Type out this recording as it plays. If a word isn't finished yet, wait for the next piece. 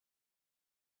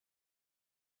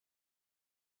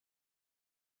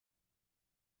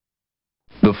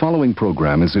The following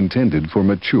program is intended for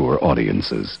mature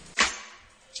audiences.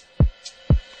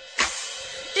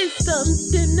 It's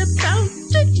something about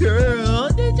the girl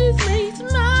that just makes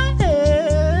my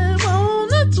head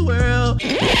wanna twirl.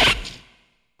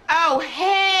 Oh,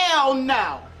 hell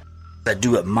no! I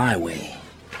do it my way.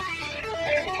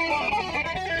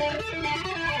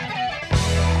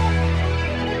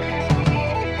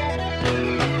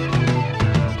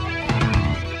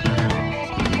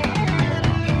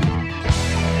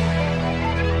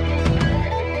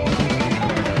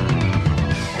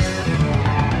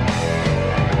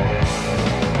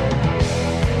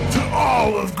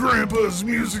 All of Grandpa's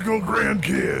musical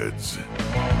grandkids,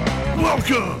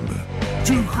 welcome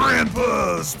to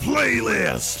Grandpa's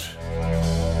Playlist.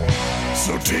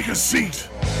 So take a seat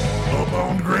up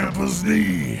on Grandpa's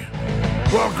knee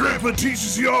while Grandpa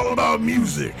teaches you all about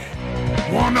music,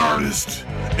 one artist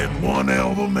and one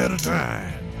album at a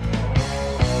time.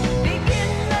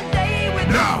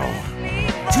 Now,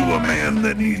 to a man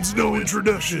that needs no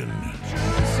introduction,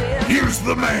 here's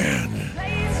the man,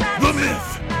 the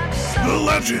myth, the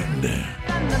legend,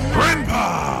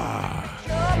 Grandpa.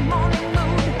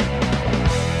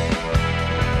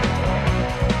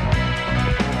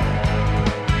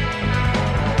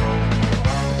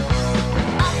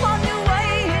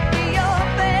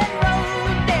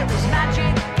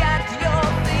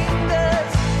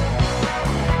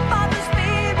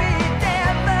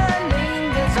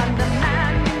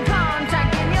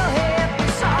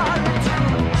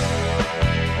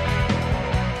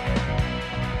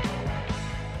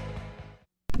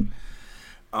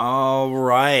 All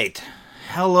right.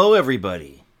 Hello,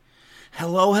 everybody.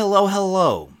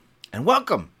 Hello. And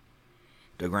welcome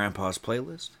to Grandpa's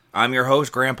Playlist. I'm your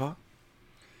host, Grandpa. It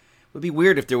would be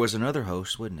weird if there was another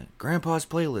host, wouldn't it? Grandpa's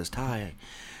Playlist. Hi,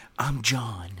 I'm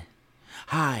John.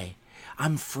 Hi,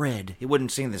 I'm Fred. It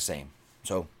wouldn't seem the same.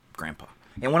 So, Grandpa.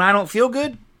 And when I don't feel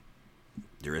good,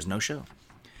 there is no show.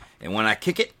 And when I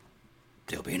kick it,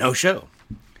 there'll be no show.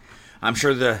 I'm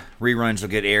sure the reruns will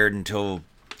get aired until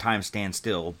time stands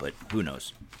still, but who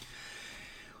knows.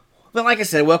 But like I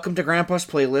said, welcome to Grandpa's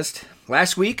Playlist.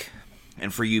 Last week,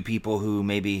 and for you people who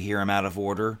maybe hear them out of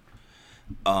order,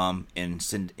 in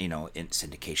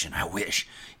syndication, I wish,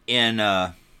 on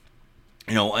a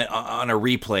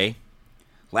replay,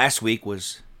 last week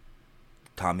was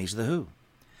Tommy's The Who.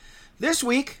 This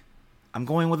week, I'm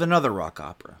going with another rock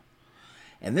opera,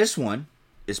 and this one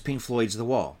is Pink Floyd's The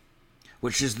Wall,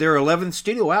 which is their 11th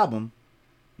studio album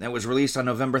that was released on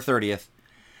November 30th,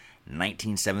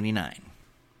 1979.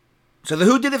 So The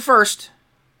Who did it first,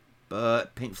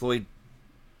 but Pink Floyd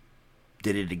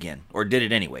did it again. Or did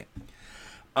it anyway.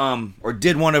 Or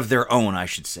did one of their own, I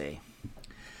should say.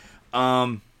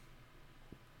 I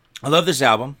love this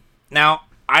album. Now,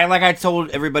 I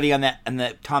told everybody on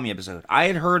that Tommy episode, I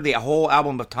had heard the whole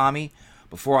album of Tommy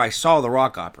before I saw the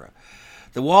rock opera.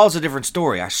 The Wall is a different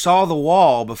story. I saw The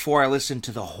Wall before I listened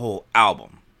to the whole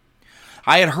album.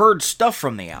 I had heard stuff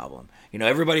from the album.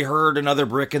 Everybody heard Another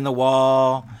Brick in the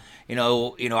Wall.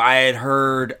 I had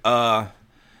heard, other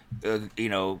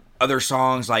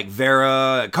songs like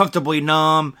Vera, Comfortably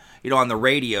Numb, on the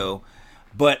radio,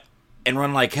 and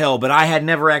Run Like Hell, but I had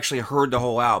never actually heard the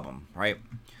whole album, right?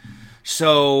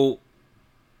 So,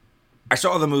 I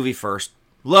saw the movie first,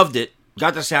 loved it,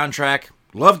 got the soundtrack,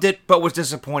 loved it, but was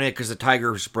disappointed because the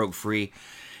Tigers broke free.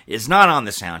 It's not on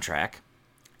the soundtrack.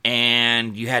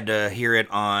 And you had to hear it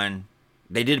on,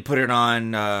 they did put it on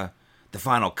the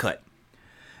final cut.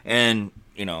 And,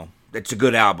 it's a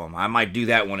good album. I might do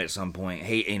that one at some point.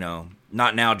 Hey,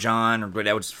 Not Now, John,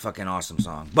 that was a fucking awesome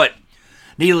song. But,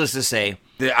 needless to say,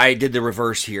 that I did the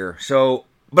reverse here. So,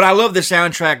 but I love the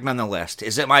soundtrack nonetheless.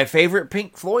 Is it my favorite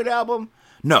Pink Floyd album?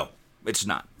 No, it's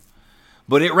not.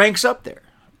 But it ranks up there.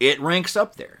 It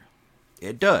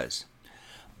does.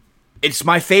 It's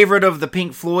my favorite of the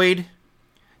Pink Floyd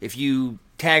if you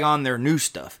tag on their new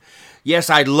stuff.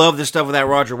 Yes, I love the stuff with that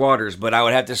Roger Waters, but I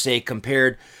would have to say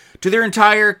compared to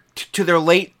their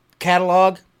late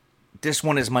catalog, this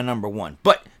one is my number one.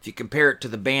 But if you compare it to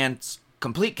the band's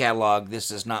complete catalog, this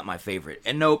is not my favorite.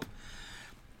 And nope,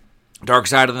 Dark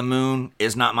Side of the Moon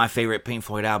is not my favorite Pink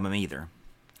Floyd album either.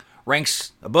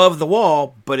 Ranks above The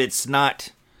Wall, but it's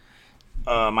not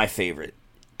my favorite.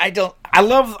 I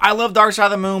love Dark Side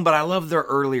of the Moon, but I love their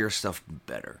earlier stuff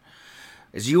better.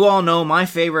 As you all know, my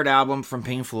favorite album from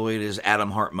Pink Floyd is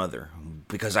Atom Heart Mother,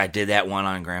 because I did that one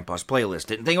on Grandpa's Playlist.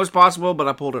 Didn't think it was possible, but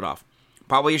I pulled it off.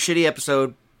 Probably a shitty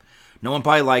episode. No one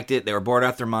probably liked it. They were bored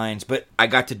out their minds, but I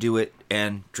got to do it,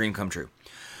 and dream come true.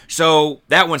 So,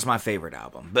 that one's my favorite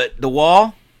album. But The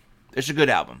Wall, it's a good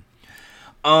album.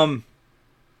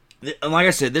 like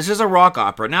I said, this is a rock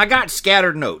opera. Now, I got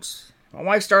scattered notes. My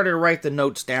wife started to write the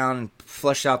notes down and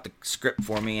flesh out the script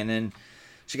for me, and then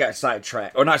she got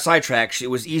sidetracked. Or not sidetracked, it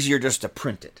was easier just to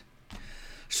print it.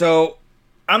 So,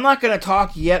 I'm not going to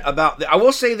talk yet about... I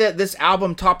will say that this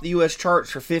album topped the U.S. charts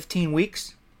for 15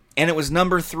 weeks, and it was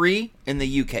number 3 in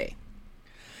the UK.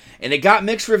 And it got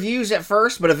mixed reviews at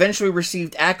first, but eventually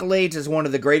received accolades as one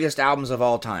of the greatest albums of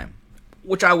all time,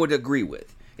 which I would agree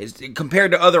with.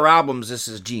 Compared to other albums, this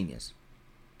is genius.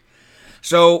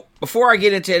 So, before I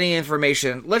get into any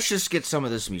information, let's just get some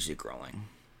of this music rolling.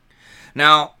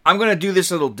 Now, I'm going to do this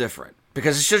a little different,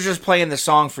 because instead of just playing the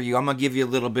song for you, I'm going to give you a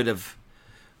little bit of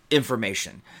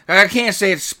information. I can't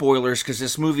say it's spoilers, because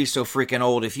this movie's so freaking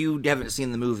old. If you haven't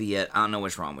seen the movie yet, I don't know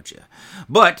what's wrong with you.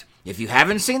 But, if you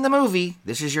haven't seen the movie,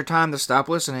 this is your time to stop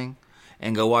listening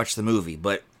and go watch the movie.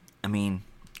 But, I mean,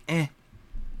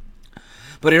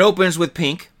 But it opens with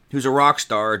Pink, who's a rock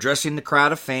star, addressing the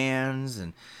crowd of fans,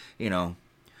 and, you know,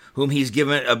 whom he's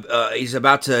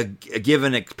about to give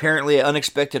an apparently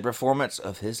unexpected performance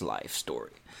of his life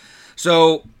story.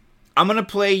 So, I'm going to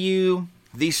play you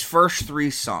these first 3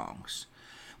 songs,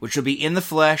 which will be In the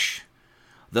Flesh,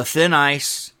 The Thin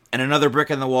Ice, and Another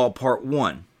Brick in the Wall Part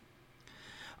 1.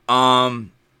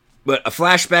 But a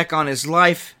flashback on his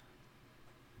life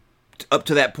up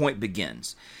to that point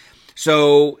begins.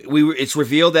 So it's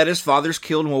revealed that his father's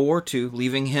killed in World War II,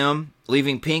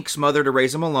 leaving Pink's mother to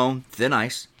raise him alone, Thin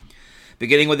Ice.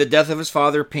 Beginning with the death of his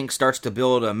father, Pink starts to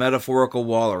build a metaphorical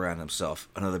wall around himself.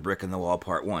 Another Brick in the Wall,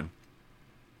 Part 1.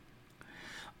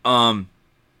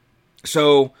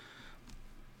 So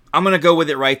I'm going to go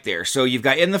with it right there. So you've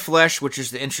got In the Flesh, which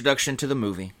is the introduction to the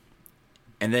movie.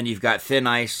 And then you've got Thin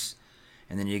Ice.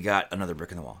 And then you got Another Brick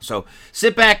in the Wall. So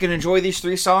sit back and enjoy these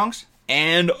 3 songs.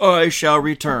 And I shall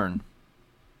return.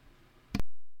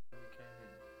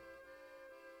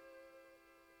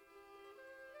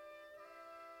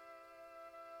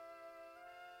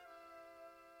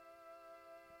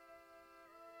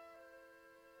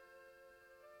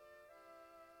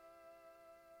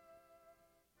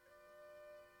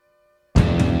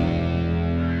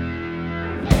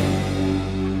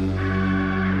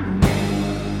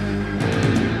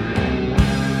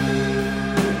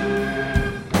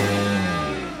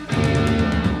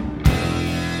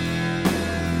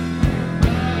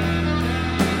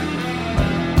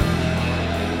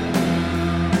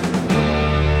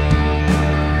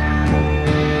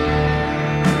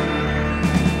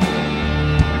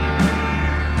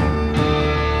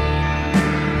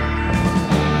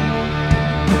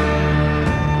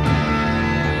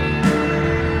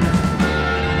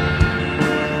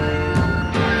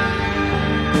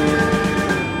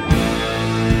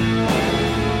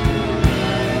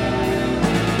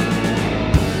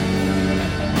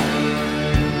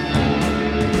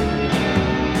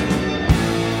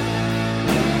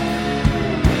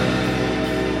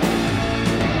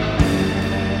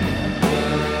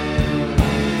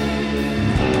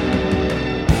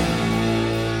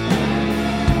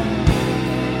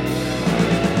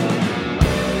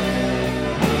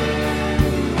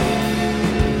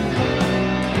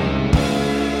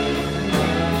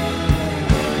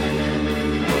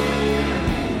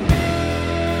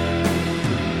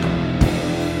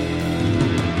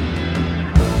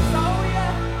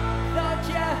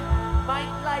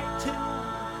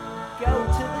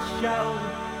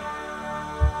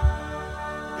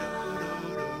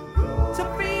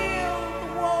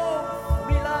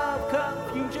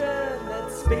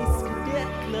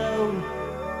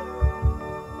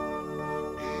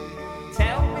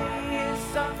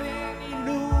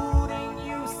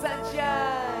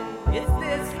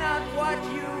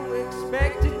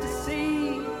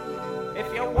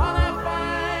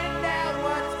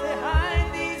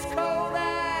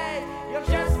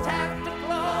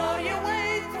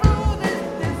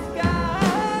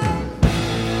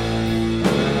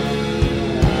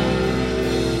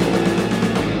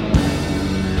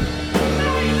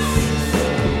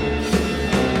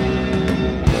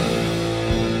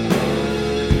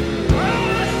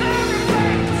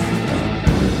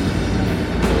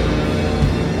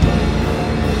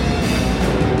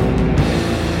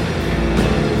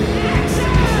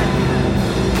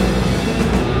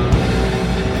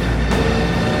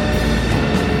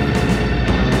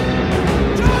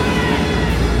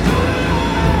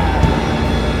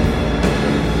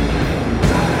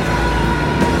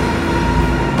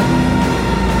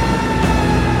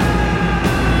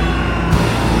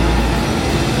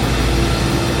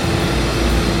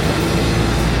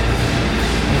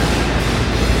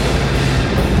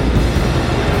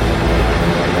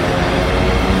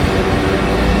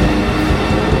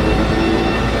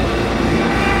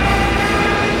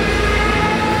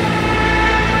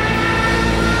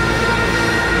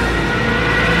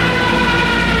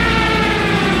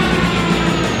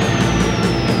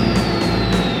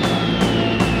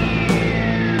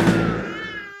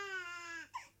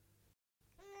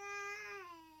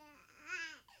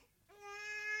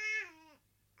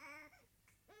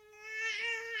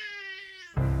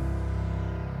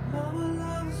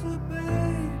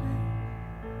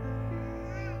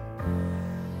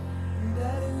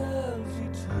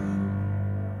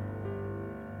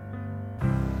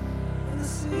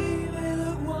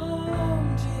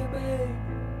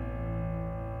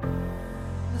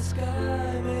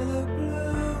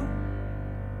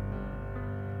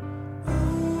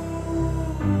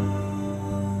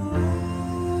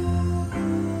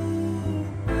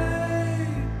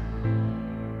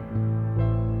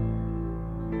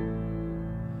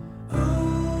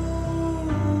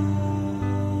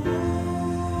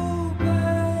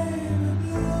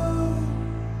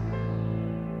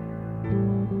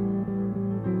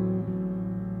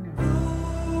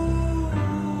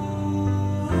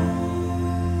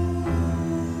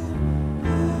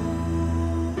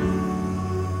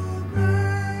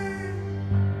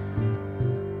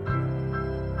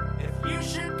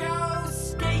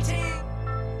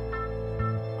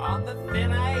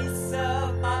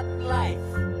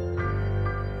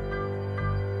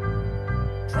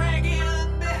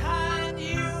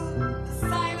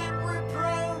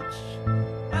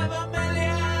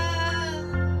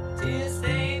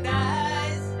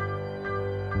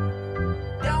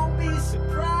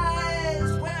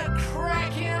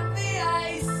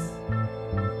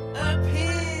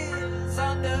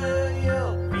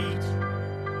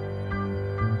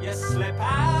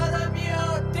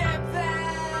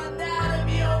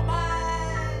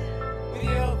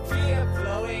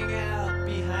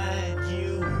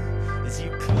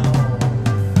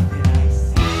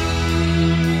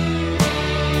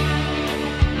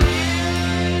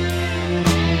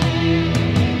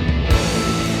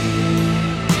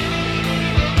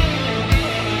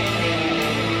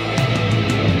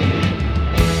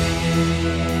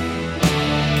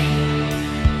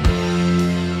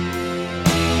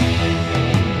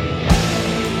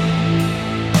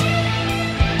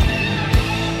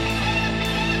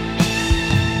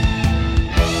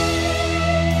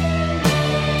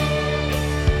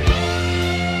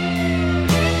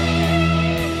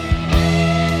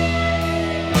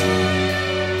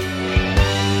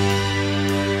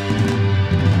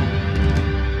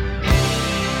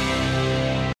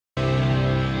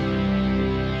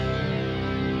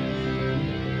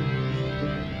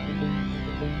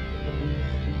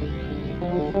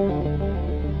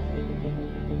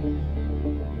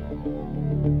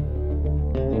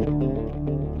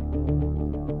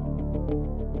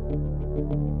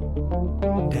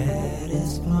 Dad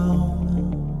is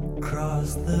flown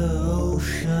across the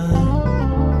ocean.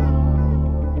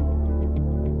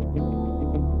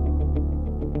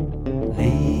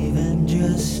 Leaving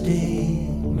just a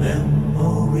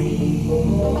memory.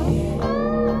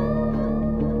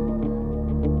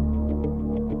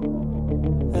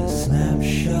 A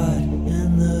snapshot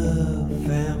in the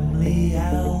family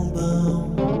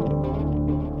album.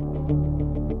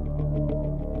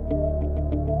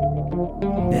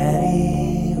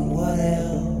 Daddy, what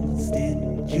else did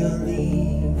you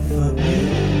leave for me?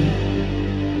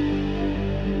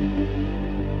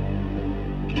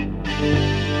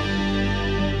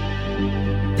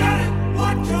 Daddy,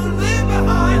 what you leave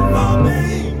behind for me?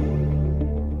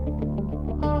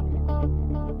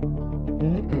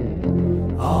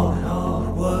 All in all,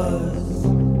 it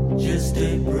was just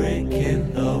a break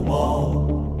in the wall.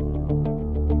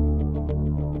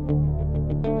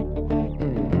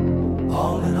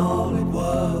 All in all, it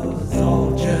was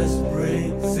all just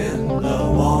breaks in the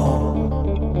wall.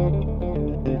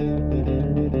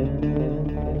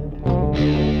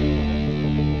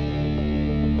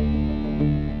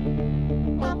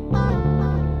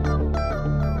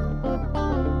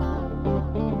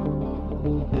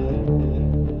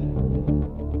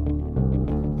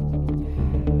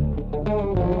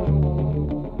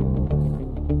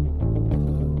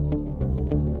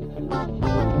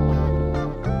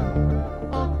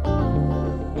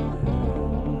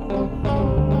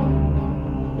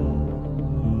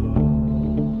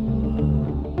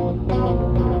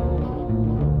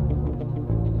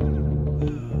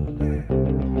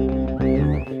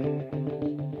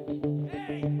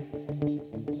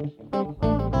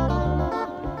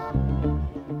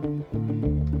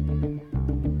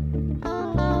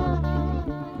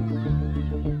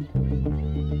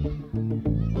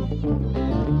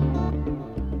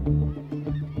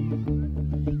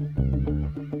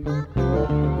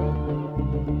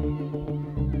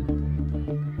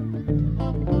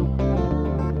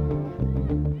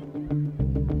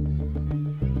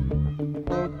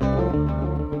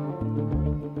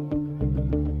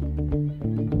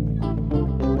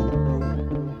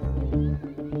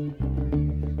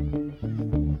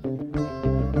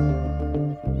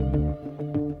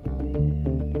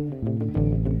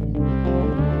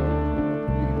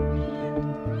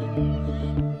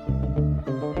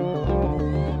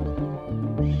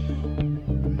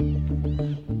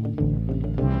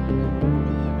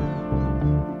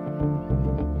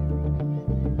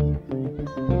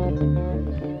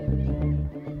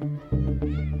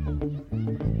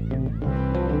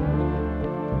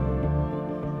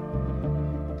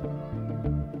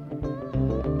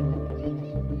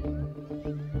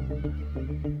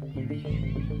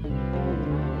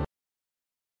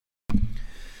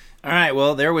 All right,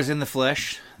 well, there was In the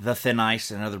Flesh, The Thin Ice,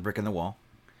 Another Brick in the Wall.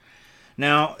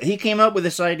 Now, he came up with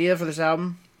this idea for this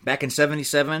album back in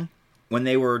 '77 when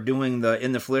they were doing the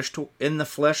In the Flesh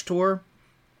tour.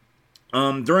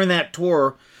 During that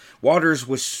tour, Waters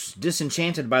was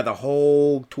disenchanted by the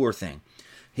whole tour thing.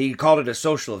 He called it a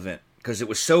social event because it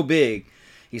was so big.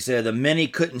 He said the many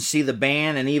couldn't see the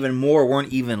band and even more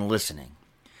weren't even listening.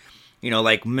 You know,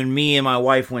 like when me and my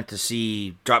wife went to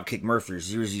see Dropkick Murphys,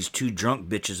 there was these two drunk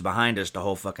bitches behind us the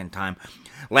whole fucking time,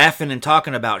 laughing and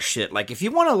talking about shit. Like, if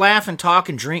you want to laugh and talk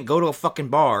and drink, go to a fucking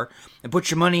bar and put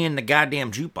your money in the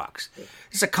goddamn jukebox.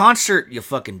 It's a concert, you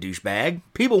fucking douchebag.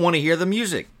 People want to hear the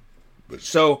music.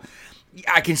 So,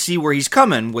 I can see where he's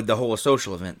coming with the whole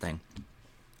social event thing.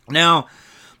 Now,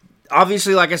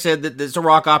 obviously, like I said, it's a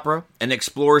rock opera and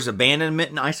explores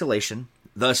abandonment and isolation,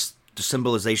 thus the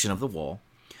symbolization of the wall.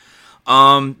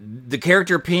 The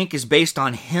character Pink is based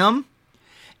on him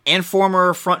and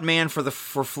former frontman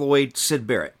for Floyd, Syd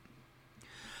Barrett.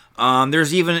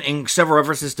 There's even several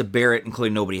references to Barrett,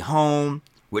 including Nobody Home,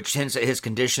 which hints at his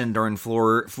condition during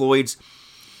Floyd's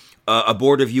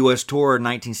abortive U.S. tour in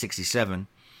 1967,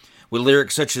 with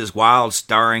lyrics such as Wild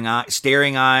Staring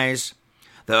Eyes,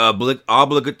 the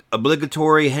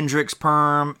obligatory Hendrix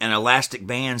Perm, and Elastic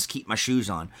Bands Keep My Shoes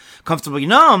On. Comfortably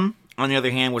Numb, on the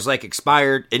other hand, was like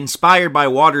inspired by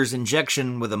Waters'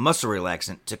 injection with a muscle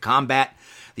relaxant to combat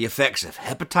the effects of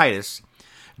hepatitis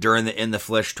during the In the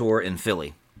Flesh tour in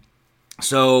Philly.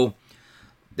 So,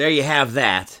 there you have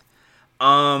that.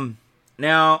 Now,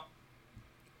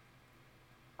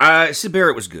 Syd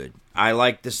Barrett was good. I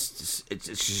like this. It's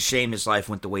a shame his life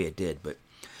went the way it did. But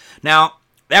now,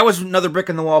 that was Another Brick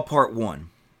in the Wall, Part 1.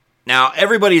 Now,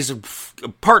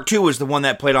 Part 2 was the one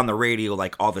that played on the radio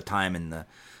like all the time in the,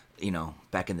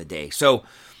 back in the day. So,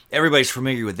 everybody's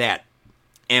familiar with that.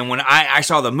 And when I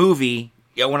saw the movie,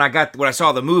 when I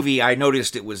saw the movie, I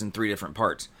noticed it was in 3 different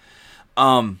parts.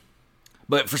 But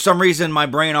But for some reason, my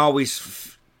brain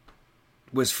always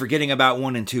was forgetting about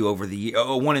 1 and 2 over the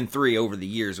 1 and 3 over the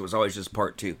years. It was always just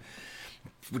part 2,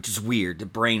 which is weird. The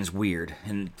brain's weird,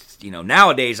 and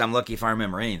nowadays I'm lucky if I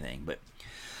remember anything. But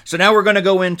so now we're going to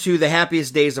go into the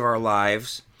happiest days of our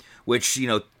lives, which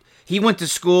he went to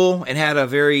school and had a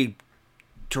very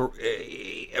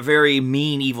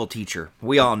mean, evil teacher.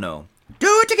 We all know.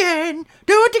 Do it again,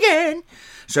 do it again.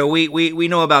 So we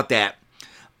know about that,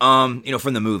 from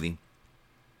the movie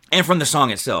and from the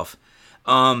song itself.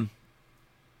 And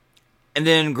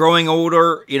then growing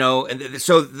older,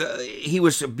 he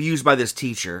was abused by this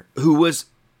teacher who was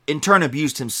in turn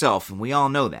abused himself, and we all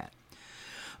know that.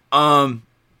 And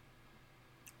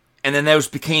then those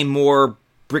became more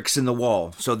bricks in the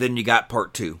wall. So then you got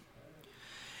part 2.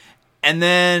 And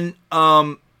then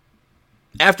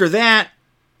after that,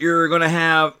 you're going to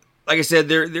have, like I said,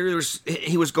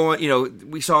 he was going,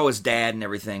 we saw his dad and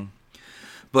everything.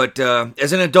 But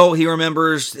as an adult, he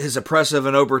remembers his oppressive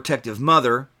and overprotective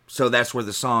mother. So that's where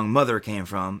the song Mother came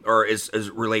from, or is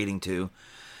relating to.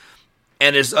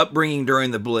 And his upbringing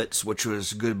during the Blitz, which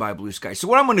was Goodbye Blue Sky. So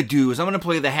what I'm going to do is I'm going to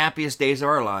play the happiest days of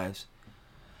our lives.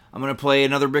 I'm going to play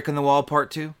Another Brick in the Wall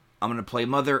Part 2. I'm going to play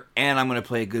Mother, and I'm going to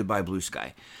play Goodbye Blue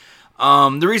Sky.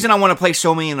 The reason I want to play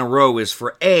so many in a row is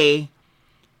for A,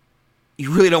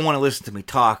 you really don't want to listen to me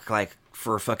talk like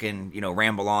for fucking,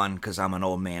 ramble on because I'm an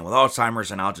old man with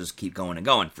Alzheimer's and I'll just keep going and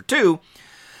going. For 2,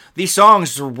 these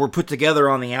songs were put together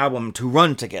on the album to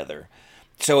run together.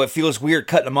 So it feels weird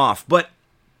cutting them off. But,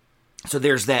 so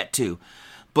there's that too.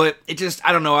 But it just,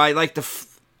 I don't know, I like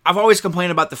I've always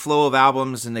complained about the flow of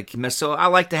albums and so I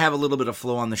like to have a little bit of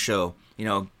flow on the show.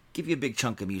 Give you a big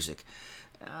chunk of music.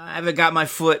 I haven't got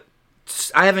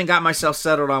myself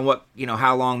settled on what,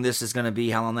 how long this is going to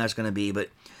be, how long that's going to be, but,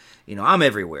 I'm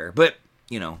everywhere. But,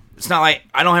 it's not like,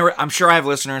 I'm sure I have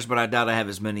listeners, but I doubt I have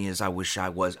as many as I wish I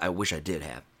did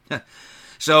have.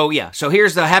 So, yeah, so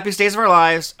here's the happiest days of our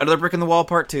lives, Another Brick in the Wall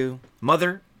Part 2,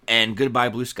 Mother, and Goodbye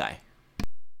Blue Sky.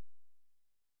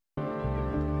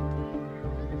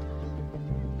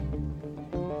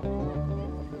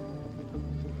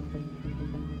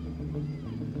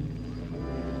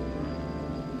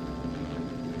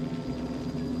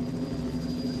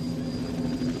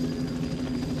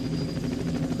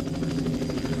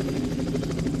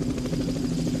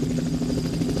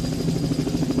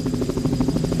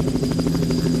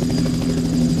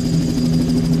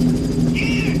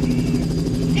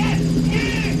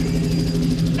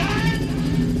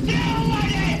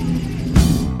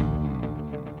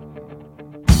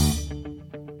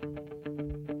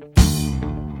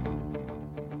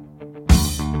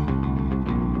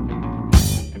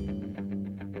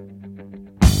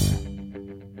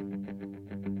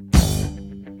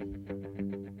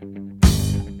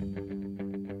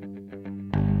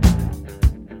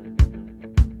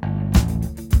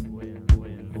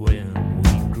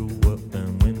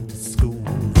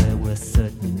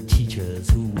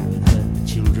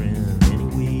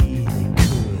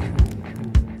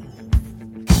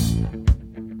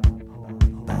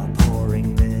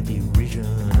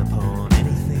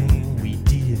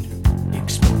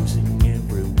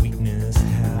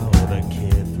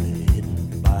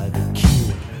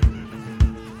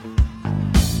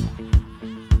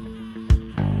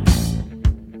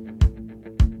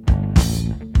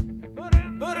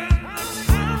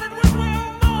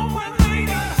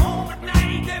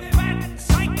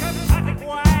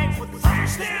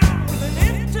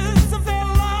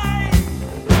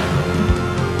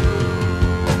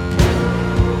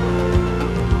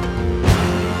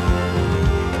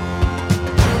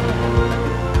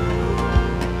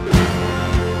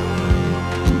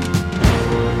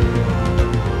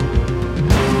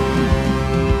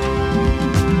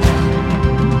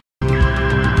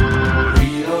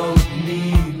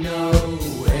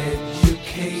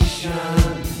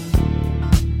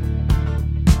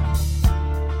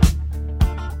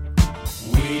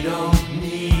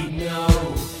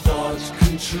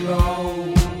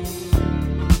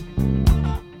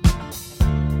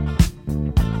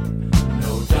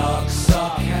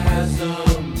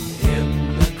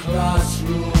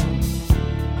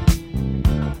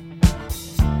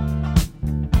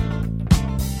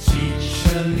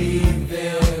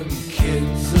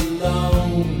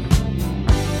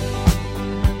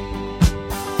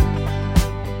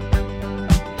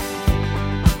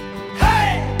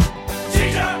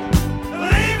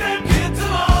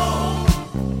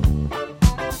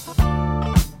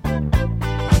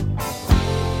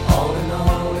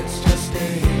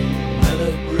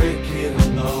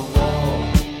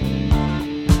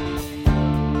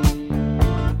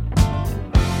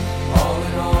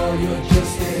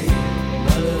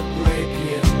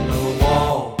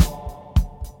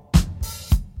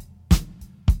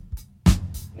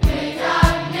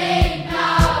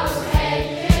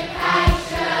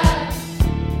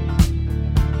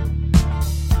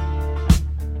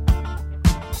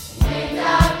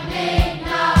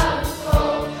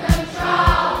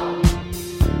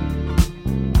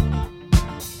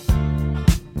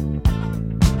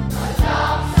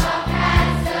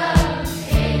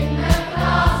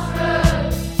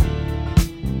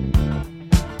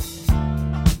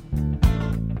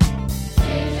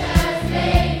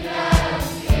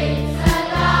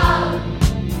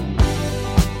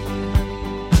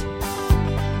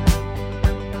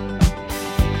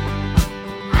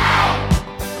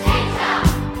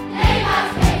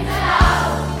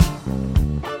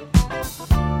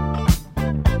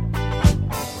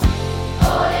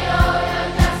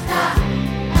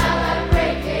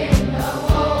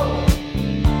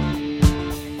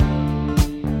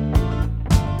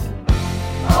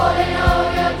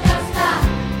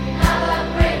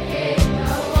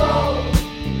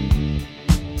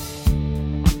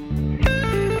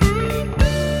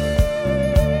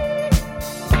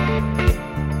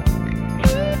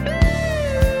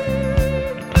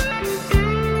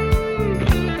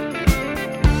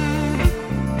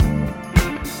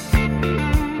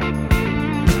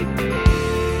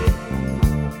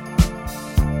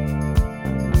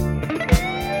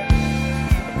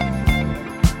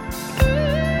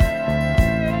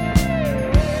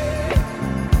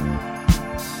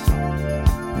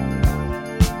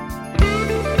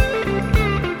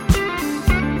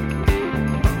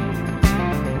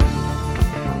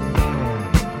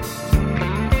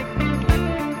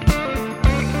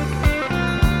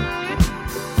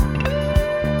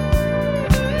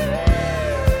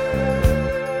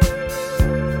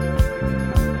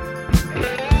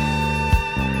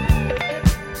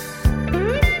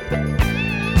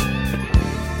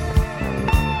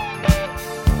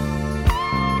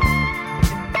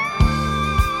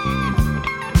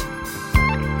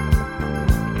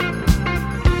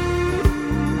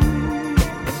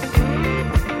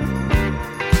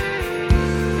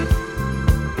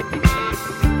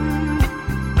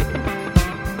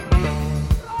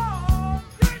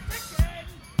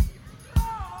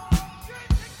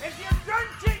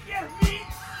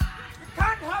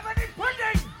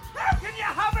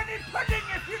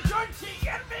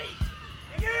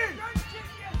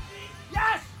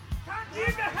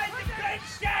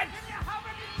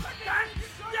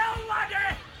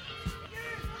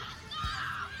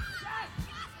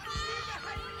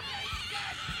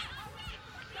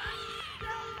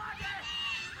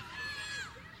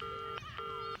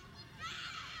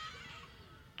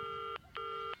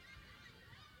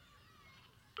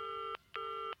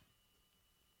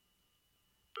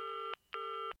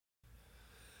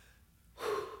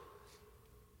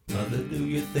 Mother, do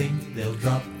you think they'll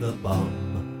drop the bomb?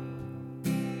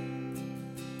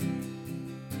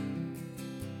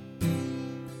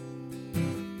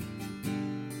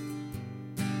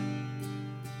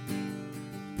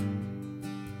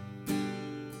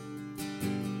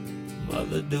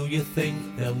 Mother, do you think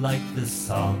they'll like this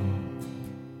song?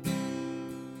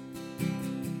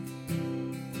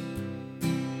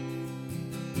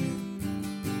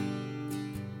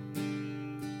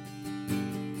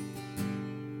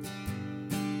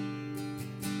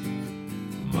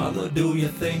 Mother, do you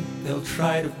think they'll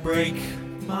try to break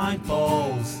my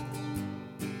balls?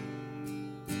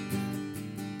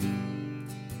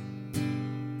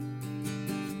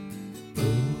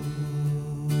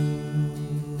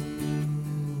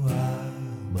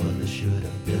 Mother, should I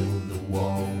build the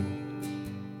wall?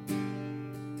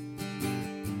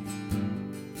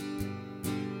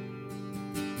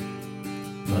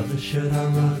 Mother, should I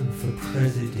run for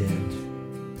president?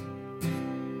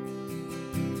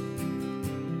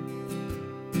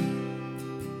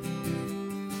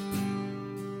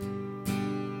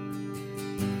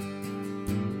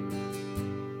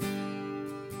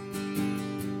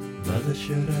 Mother,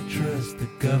 should I trust the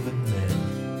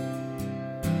government?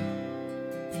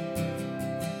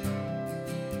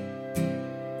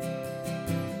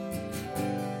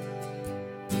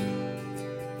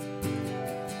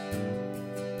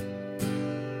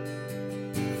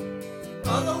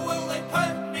 Mother, will they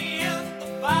put me in the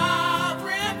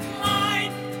firing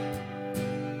line?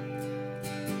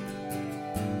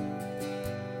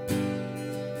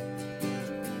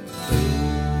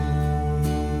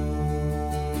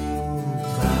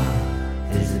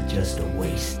 Is it just a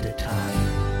waste of time?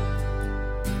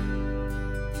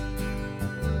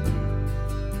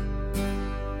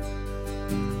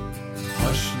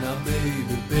 Hush now,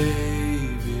 baby,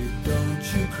 baby, don't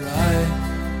you cry.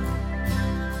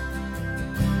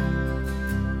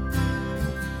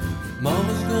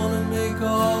 Mama's gonna make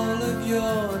all of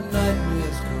your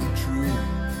nightmares come true.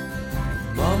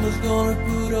 Mama's gonna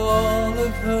put all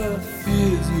of her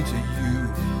fears into you.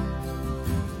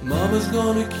 Mama's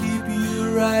gonna keep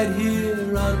you right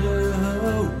here under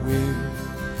her wing.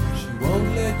 She won't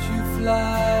let you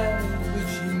fly, but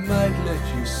she might let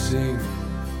you sing.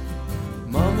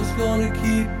 Mama's gonna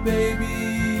keep baby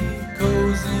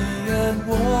cozy and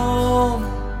warm.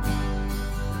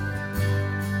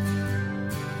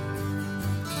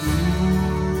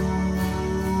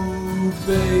 Ooh,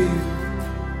 babe.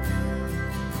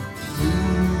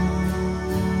 Ooh,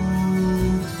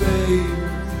 babe.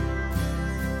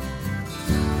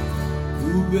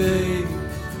 Ooh, babe.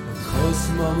 Of course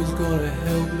Mama's gonna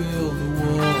help build the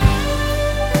wall.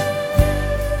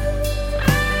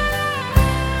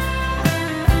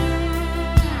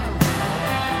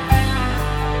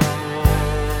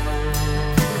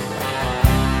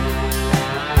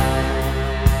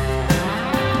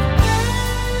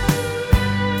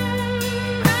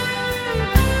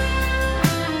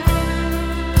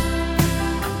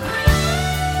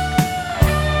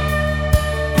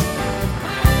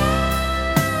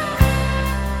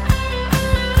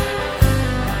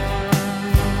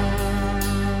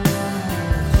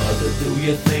 Do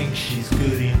you think she's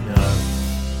good enough?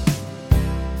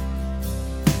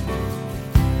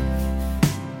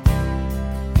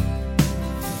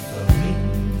 For me?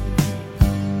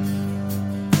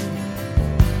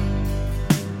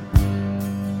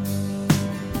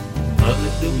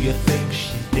 Mother, do you think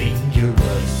she's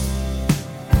dangerous?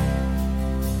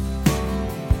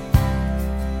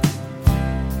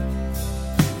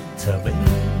 To me?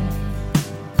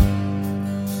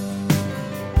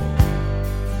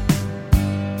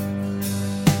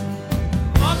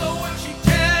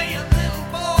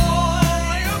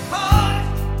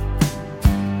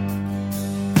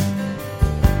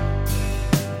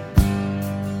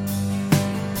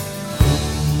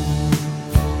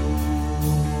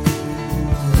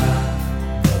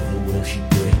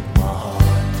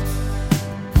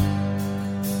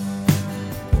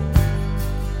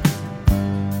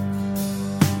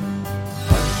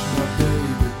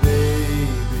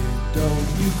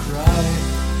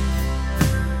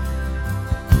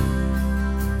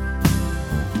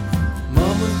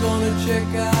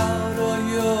 Check out all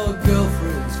your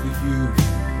girlfriends for you.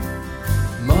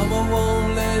 Mama won't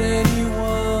let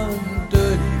anyone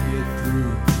dirty get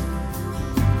through.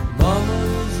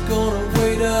 Mama's gonna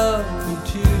wait up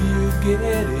until you get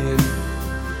in.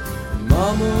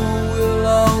 Mama will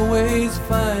always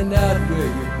find out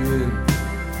where you've been.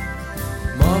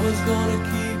 Mama's gonna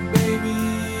keep baby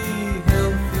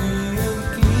healthy and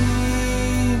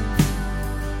clean.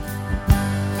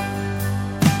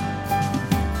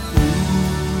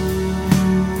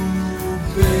 Ooh,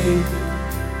 baby. babe.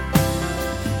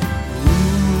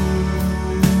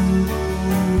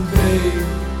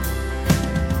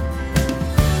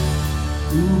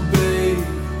 Ooh, babe,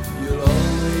 you'll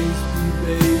always be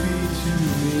baby to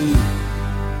me.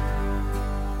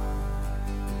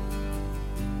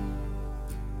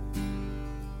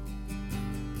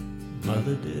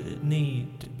 Mother, did it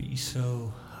need to be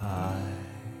so high?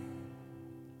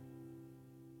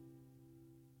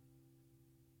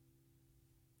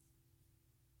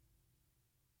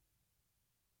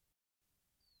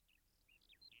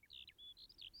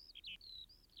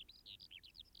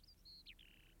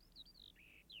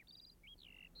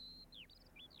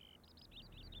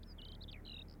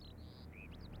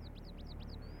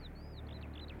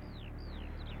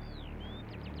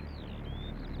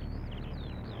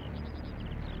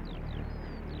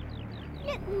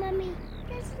 Look, Mummy,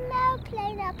 there's an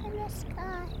airplane up in the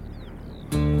sky.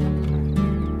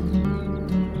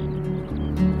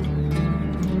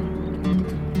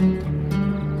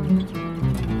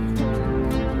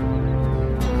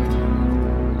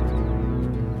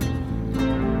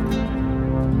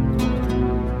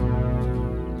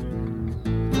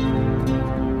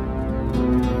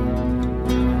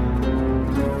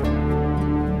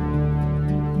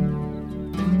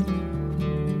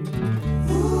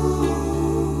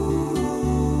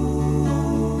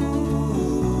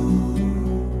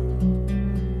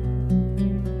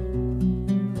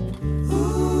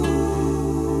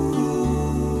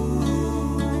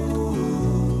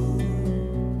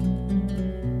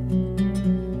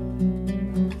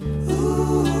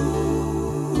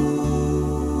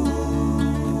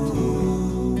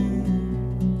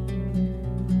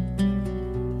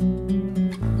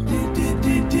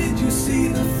 Did you see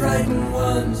the frightened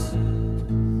ones?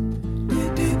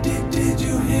 Did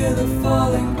you hear the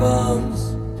falling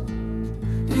bombs?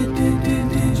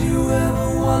 Did you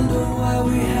ever wonder why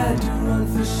we had to run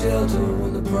for shelter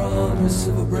when the promise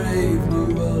of a brave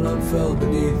new world unfurled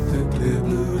beneath the clear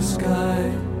blue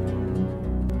sky?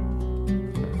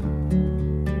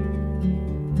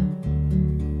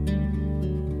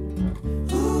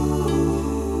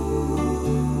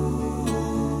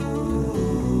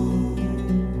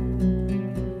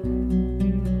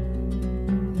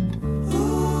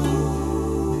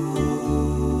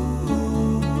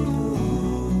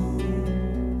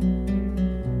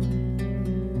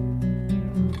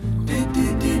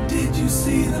 Did you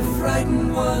see the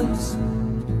frightened ones?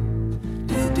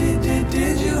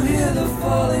 Did you hear the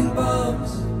falling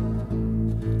bombs?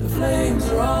 The flames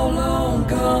are all long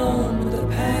gone, but the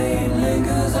pain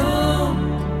lingers on.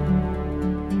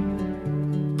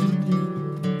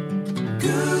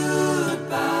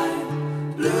 Goodbye,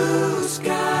 blue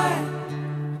sky.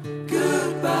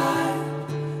 Goodbye,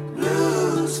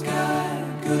 blue sky.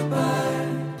 Goodbye.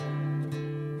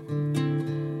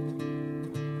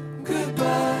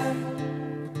 Goodbye.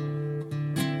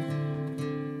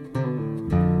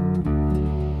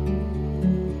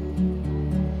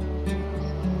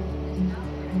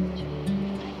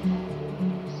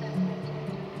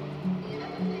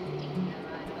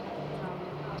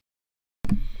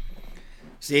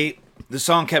 See, the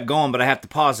song kept going, but I have to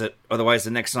pause it, otherwise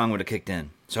the next song would have kicked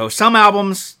in. So some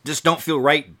albums just don't feel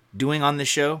right doing on this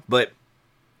show, but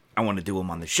I want to do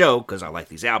them on the show because I like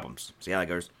these albums. See how that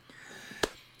goes?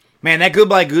 Man, that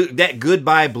goodbye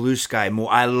blue sky.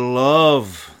 I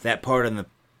love that part in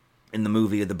the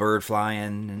movie of the bird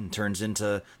flying and turns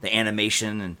into the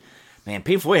animation. And man,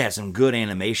 Pink Floyd has some good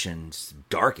animations,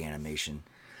 dark animation,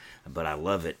 but I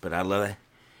love it.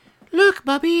 Look,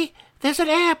 Bubby, there's an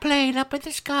airplane up in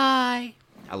the sky.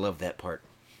 I love that part.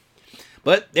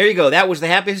 But there you go. That was The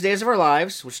Happiest Days of Our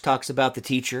Lives, which talks about the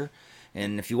teacher.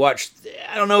 And if you watch,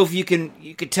 I don't know if you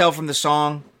could tell from the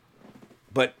song,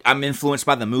 but I'm influenced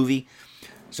by the movie,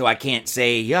 so I can't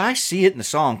say, yeah, I see it in the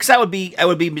song, because that would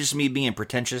be just me being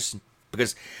pretentious.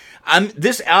 Because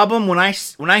this album, when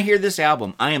I hear this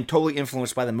album, I am totally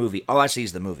influenced by the movie. All I see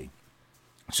is the movie.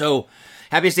 So,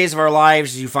 Happiest Days of Our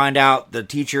Lives, you find out the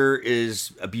teacher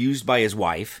is abused by his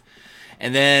wife,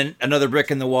 and then another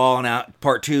brick in the wall, and out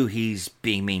part 2, he's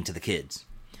being mean to the kids.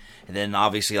 And then,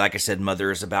 obviously, like I said,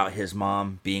 Mother is about his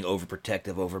mom being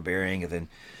overprotective, overbearing, and then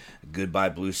Goodbye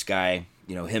Blue Sky,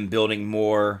 him building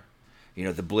more,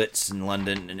 the Blitz in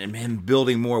London, and him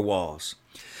building more walls.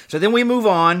 So then we move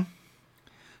on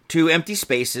to Empty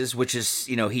Spaces, which is,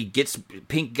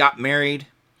 Pink got married.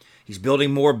 He's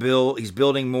building more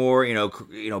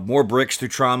more bricks through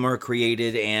trauma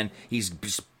created, and he's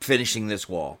finishing this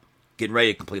wall, getting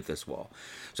ready to complete this wall.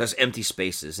 So that's Empty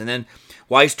Spaces. And then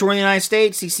while he's touring the United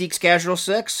States, he seeks casual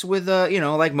sex with,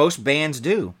 like most bands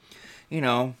do.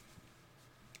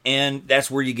 And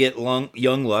that's where you get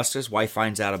young lust. His wife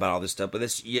finds out about all this stuff, but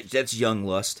that's young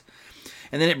lust.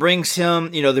 And then it brings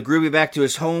him, the groovy back to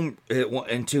his home,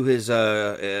 into his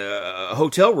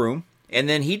hotel room, and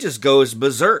then he just goes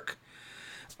berserk.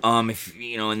 If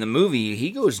in the movie he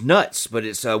goes nuts, but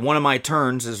it's One of My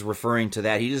Turns is referring to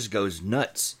that. He just goes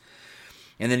nuts,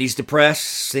 and then he's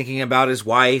depressed, thinking about his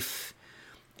wife,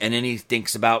 and then he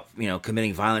thinks about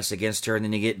committing violence against her, and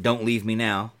then you get Don't Leave Me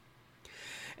Now.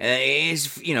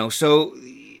 So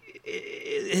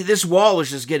this wall is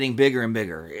just getting bigger and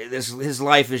bigger. His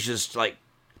life is just like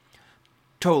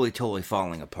totally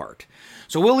falling apart.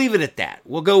 So we'll leave it at that.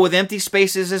 We'll go with Empty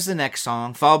Spaces as the next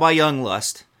song, followed by Young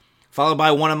Lust, followed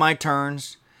by One of My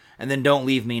Turns, and then Don't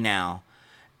Leave Me Now.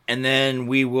 And then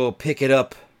we will pick it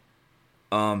up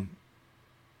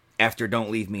after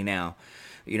Don't Leave Me Now,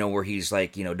 where he's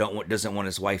like, doesn't want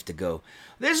his wife to go.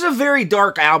 This is a very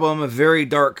dark album, it's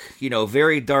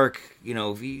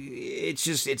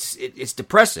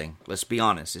depressing. Let's be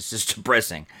honest. It's just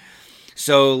depressing.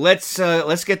 So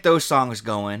let's get those songs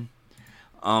going.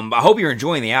 I hope you're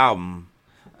enjoying the album.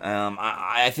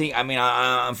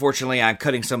 Unfortunately, I'm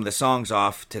cutting some of the songs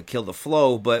off to kill the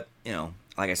flow, but,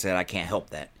 like I said, I can't help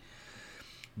that.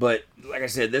 But, like I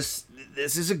said, this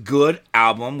is a good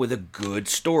album with a good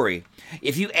story.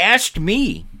 If you asked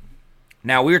me,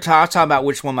 now we were talking about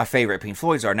which one my favorite Pink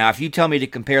Floyds are. Now, if you tell me to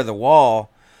compare The Wall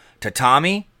to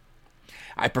Tommy,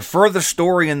 I prefer the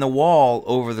story in The Wall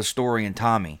over the story in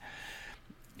Tommy.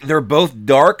 They're both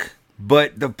dark,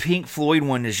 but the Pink Floyd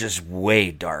one is just way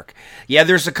dark. Yeah,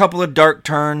 there's a couple of dark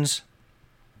turns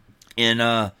in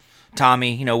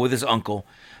Tommy, with his uncle.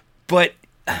 But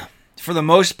for the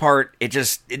most part,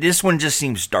 this one just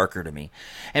seems darker to me.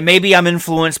 And maybe I'm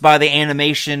influenced by the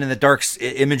animation and the dark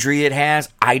imagery it has.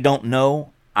 I don't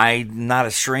know. I'm not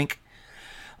a shrink.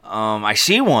 I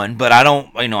see one, but I don't,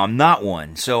 I'm not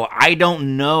one. So I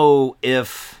don't know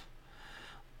if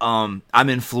I'm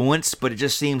influenced, but it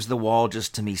just seems The Wall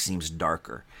just to me seems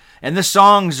darker. And the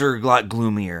songs are a lot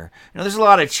gloomier. There's a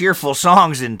lot of cheerful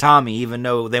songs in Tommy, even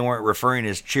though they weren't referring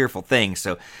as cheerful things.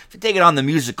 So if you take it on the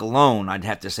music alone, I'd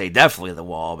have to say definitely The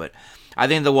Wall, but I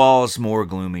think The Wall is more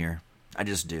gloomier. I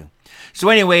just do. So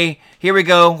anyway, here we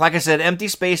go. Like I said, Empty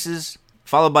Spaces,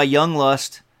 followed by Young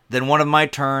Lust, then One of My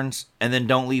Turns, and then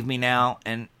Don't Leave Me Now,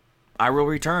 and I will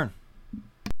return.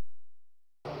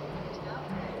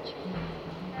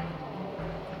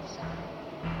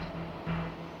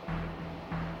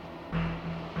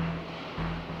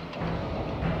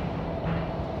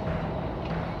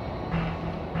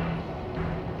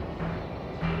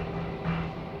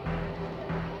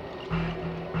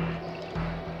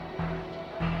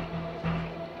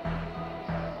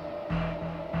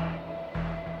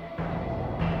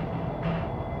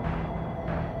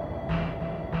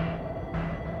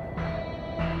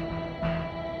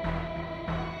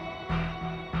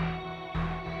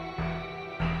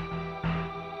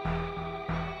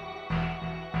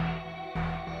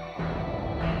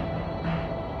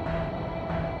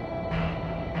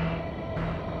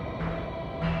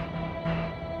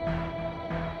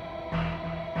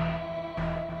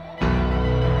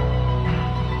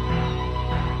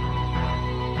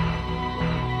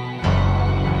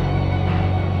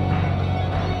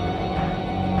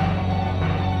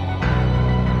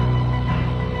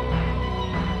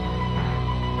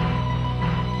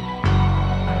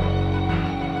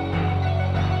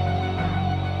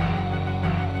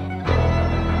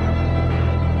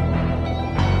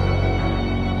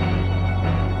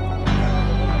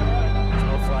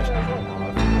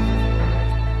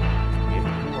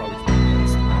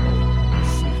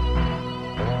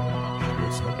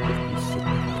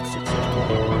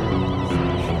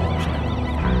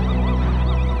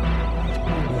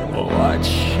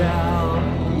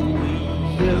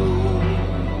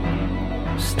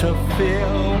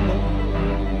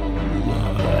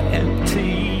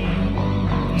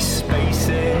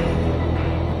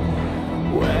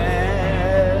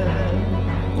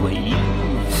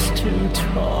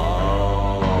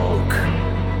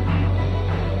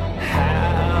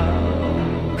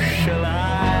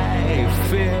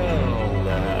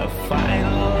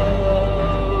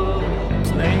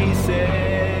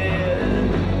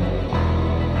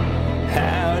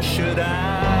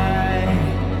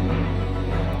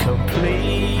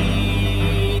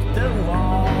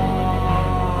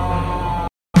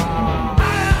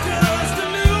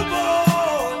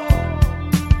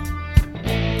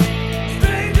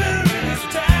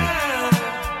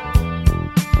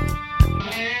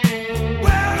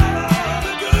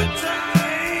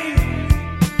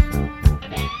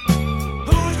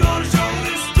 Who's gonna show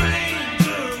this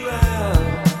stranger around?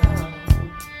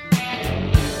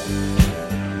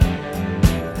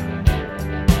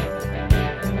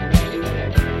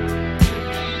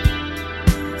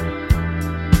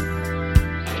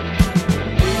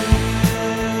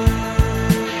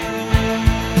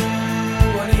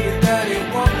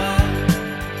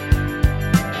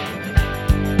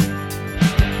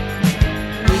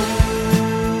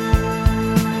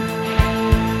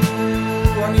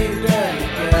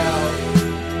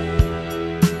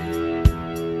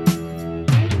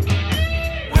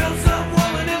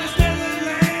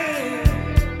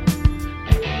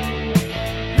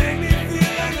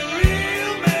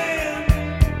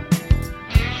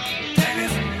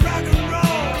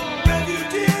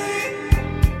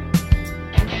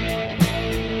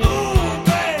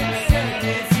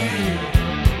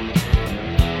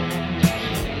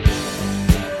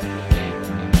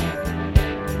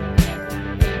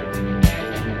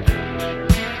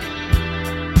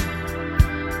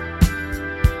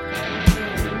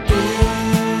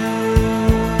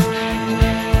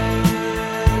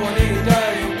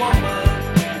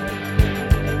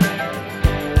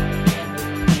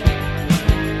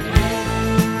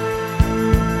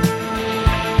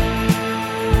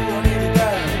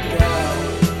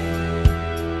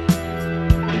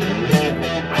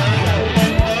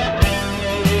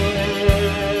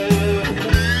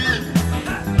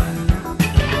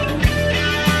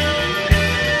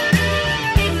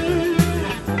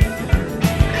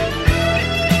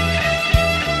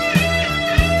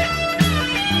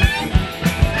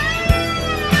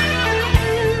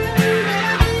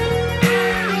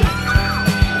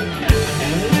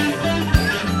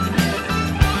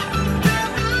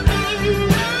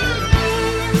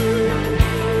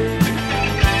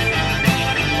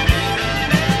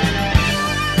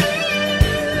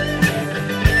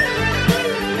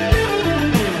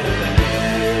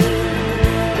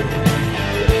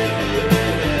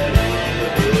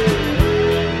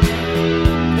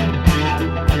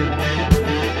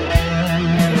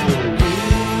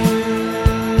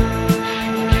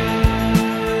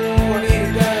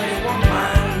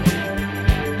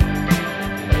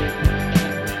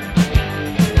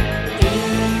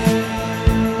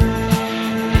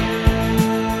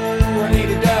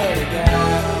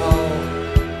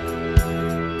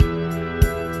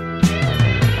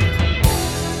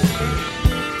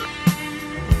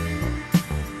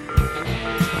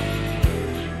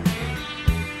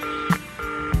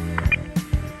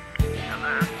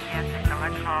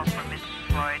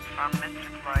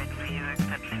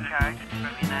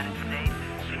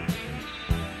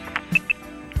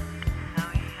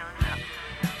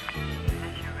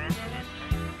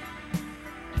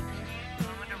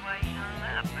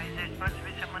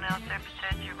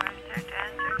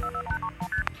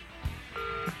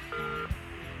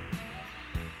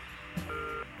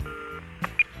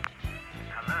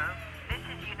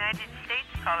 United States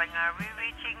calling. Are we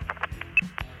reaching?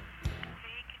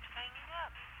 He keeps hanging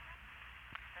up.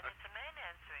 And it's a man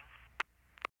answering.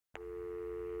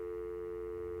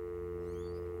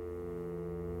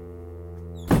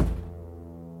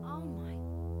 Oh my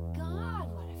God,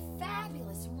 what a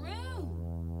fabulous room!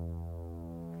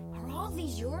 Are all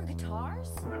these your guitars?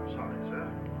 I'm sorry,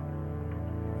 sir.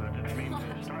 I didn't mean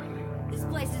to startle you. This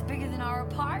place is bigger than our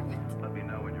apartment. Let me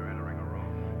know when you're entering a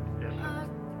room. Yes, sir.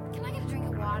 Can I get a drink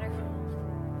of water?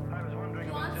 I was wondering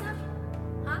You about want this. some?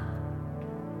 Huh?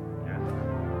 Yes, sir.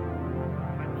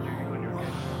 I will hear you when you're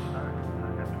ready to start.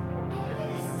 I have to inform the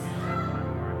city. I'm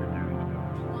aware of your duties,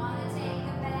 though. Wanna take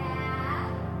a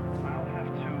bath? I'll have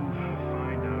to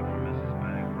find out from Mrs.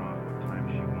 Bancroft what time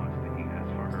she wants to eat. As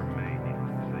for her maid,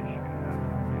 needless to say, she can have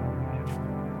her meal in the kitchen.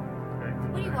 Okay?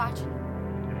 What are you watching?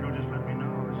 If you'll just let me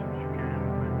know as soon as you can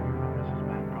when Mrs.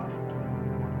 Bancroft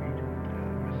will meet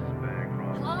Mrs.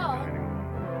 Bancroft. Hello? I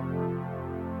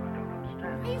don't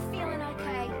understand. Are you feeling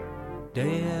okay?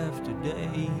 Day after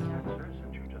day, Sir,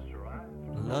 since you just arrived.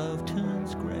 love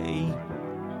turns gray,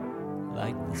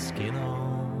 like the skin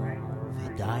of a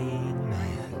dying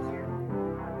man.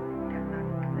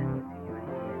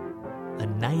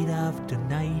 And night after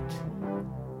night,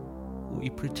 we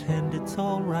pretend it's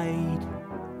all right.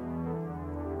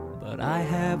 But I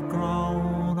have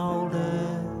grown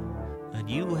older, and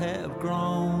you have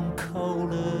grown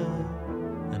colder,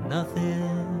 and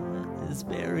nothing is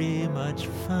very much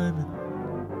fun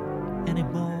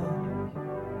anymore.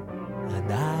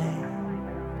 And I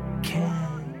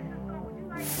can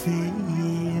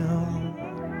feel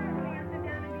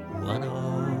one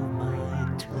of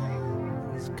my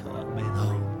twins coming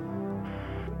home.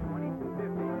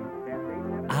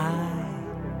 I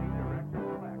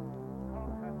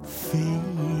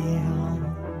feel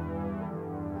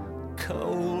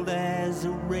cold as a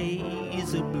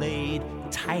razor blade,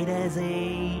 tight as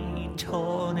a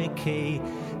tourniquet,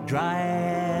 dry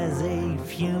as a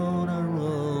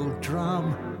funeral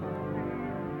drum.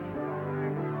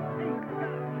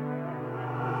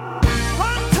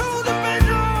 Run to the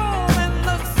bedroom and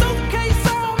the suitcase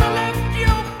on the left,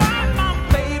 you'll find my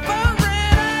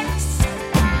favorite ex.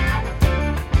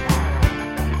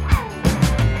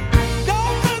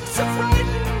 Don't look so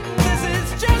frightened, this is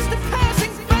just a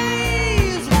passing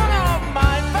phase, one of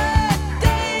my bad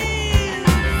days.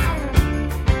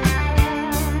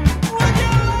 Would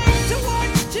you like to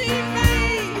watch TV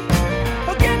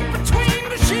or get between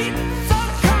the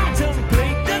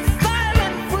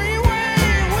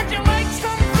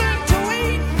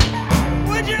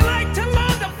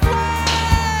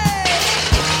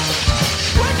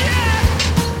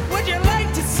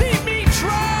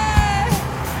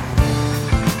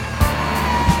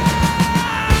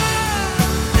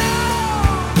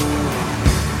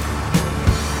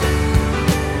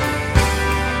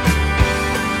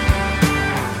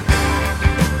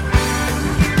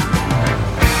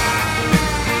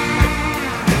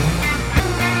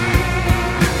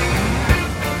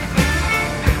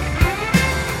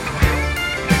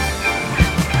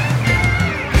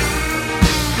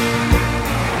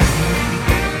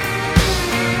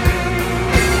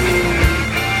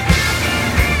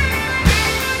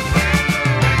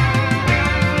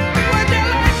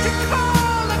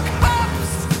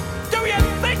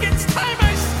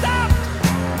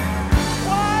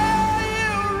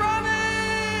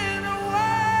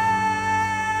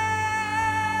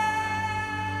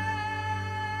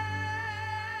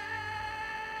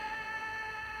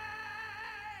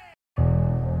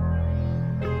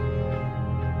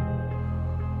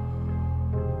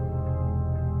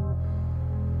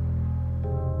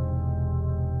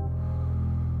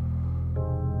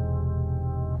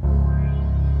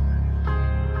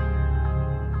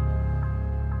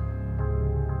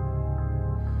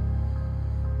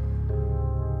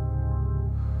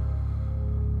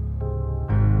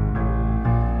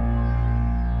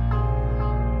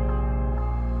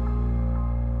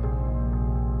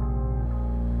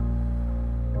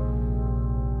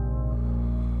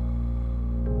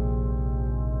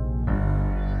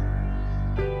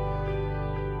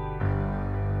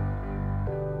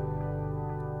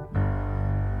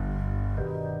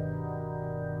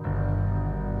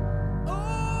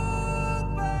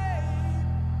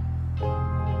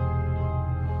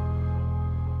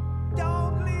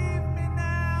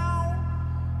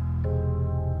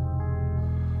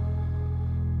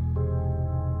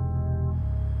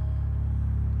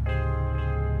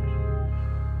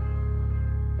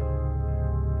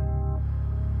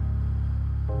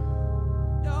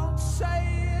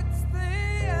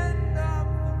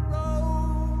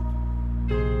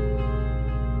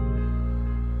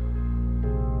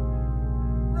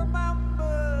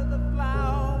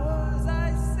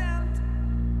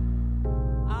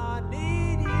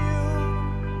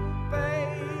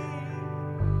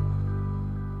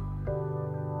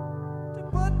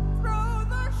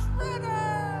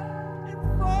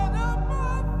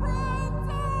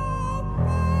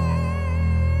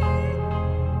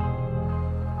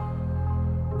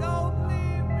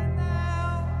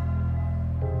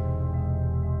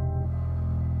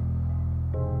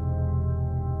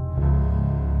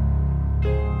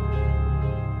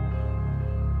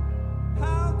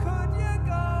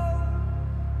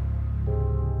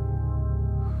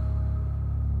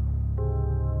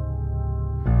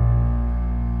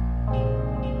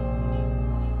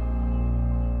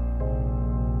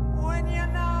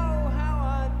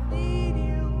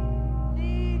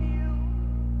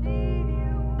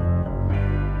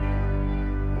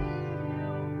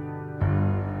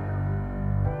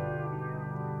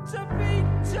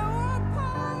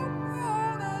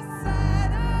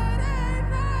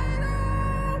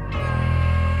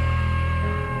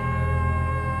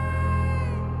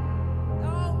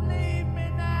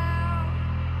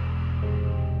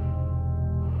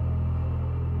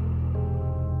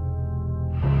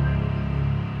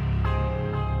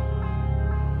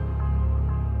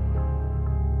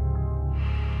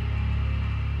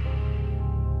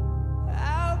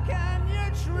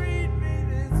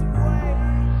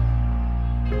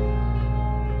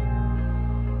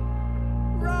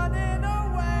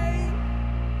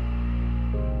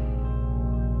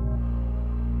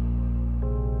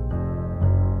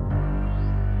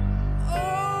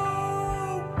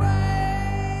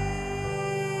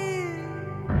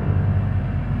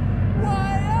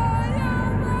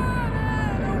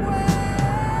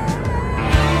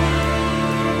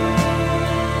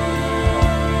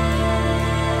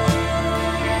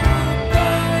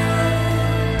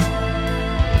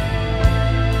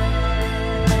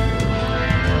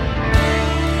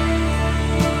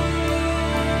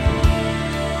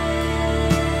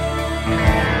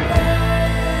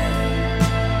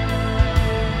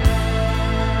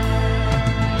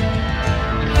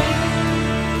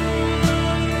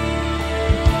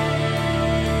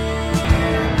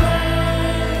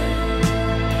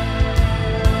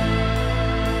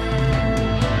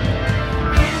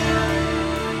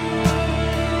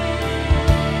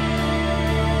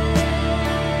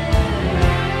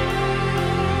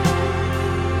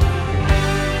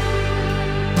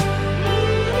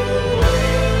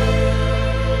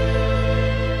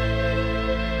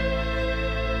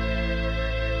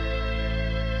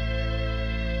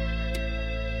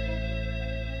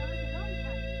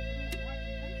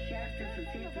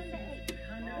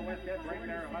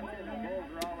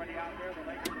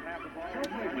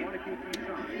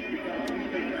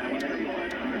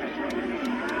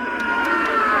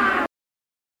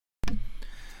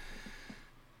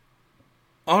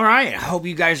All right, I hope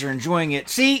you guys are enjoying it.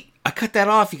 See, I cut that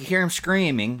off. You can hear him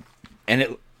screaming,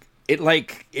 and it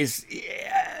like is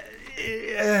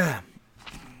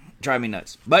drive me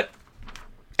nuts. But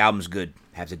album's good.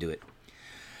 Have to do it.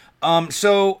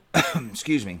 So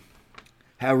excuse me.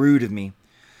 How rude of me.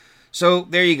 So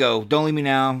there you go. Don't Leave Me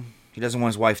Now. He doesn't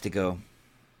want his wife to go.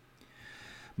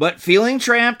 But feeling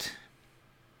trapped,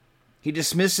 he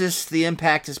dismisses the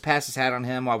impact his past has had on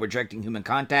him while rejecting human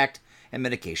contact and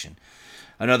medication.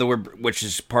 Which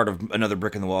is part of Another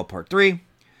Brick in the Wall, Part 3.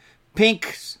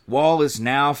 Pink's wall is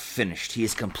now finished. He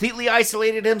has completely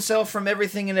isolated himself from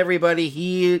everything and everybody.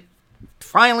 He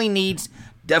finally needs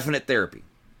definite therapy.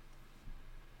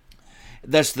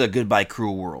 That's the Goodbye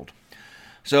Cruel World.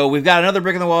 So we've got Another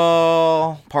Brick in the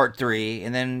Wall, Part 3,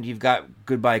 and then you've got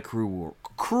Goodbye Cruel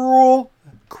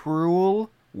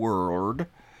World.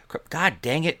 God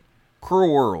dang it.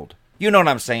 Cruel World. You know what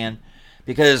I'm saying.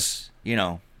 Because, you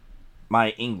know,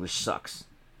 my English sucks.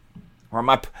 Or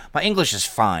my English is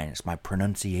fine. It's my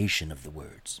pronunciation of the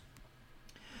words.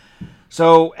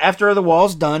 So, after the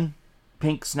wall's done,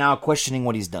 Pink's now questioning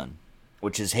what he's done,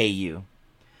 which is, hey, you.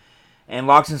 And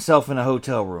locks himself in a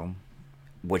hotel room,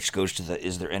 which goes to the,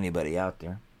 is there anybody out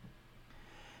there?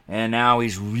 And now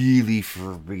he's really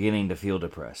beginning to feel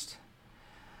depressed.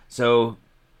 So,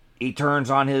 he turns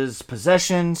on his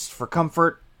possessions for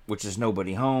comfort, which is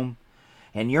nobody home,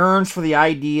 and yearns for the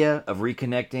idea of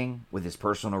reconnecting with his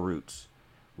personal roots,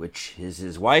 which is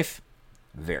his wife,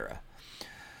 Vera.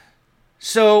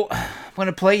 So, I'm going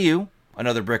to play you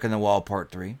Another Brick in the Wall,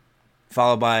 Part 3,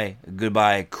 followed by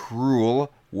Goodbye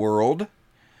Cruel World,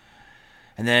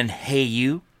 and then Hey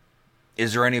You,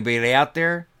 Is There Anybody Out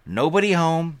There? Nobody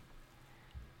Home,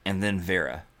 and then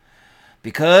Vera.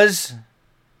 Because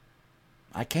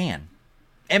I can,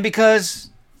 and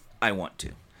because I want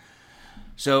to.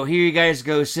 So here you guys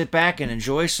go, sit back and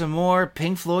enjoy some more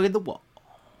Pink Floyd The Wall.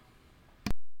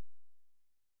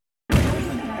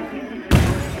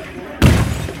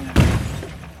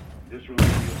 This will be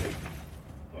your paper.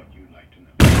 Thought you'd like to know.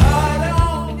 I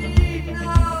don't need no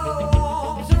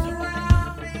arms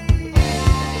around me,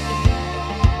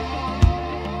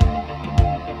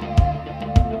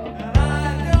 and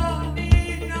I don't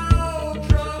need no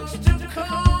drugs to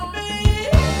calm me.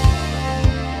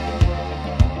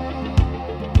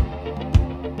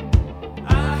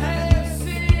 I have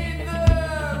seen the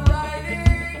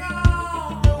writing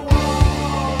on the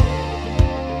wall.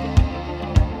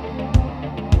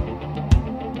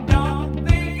 Don't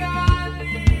think I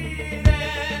need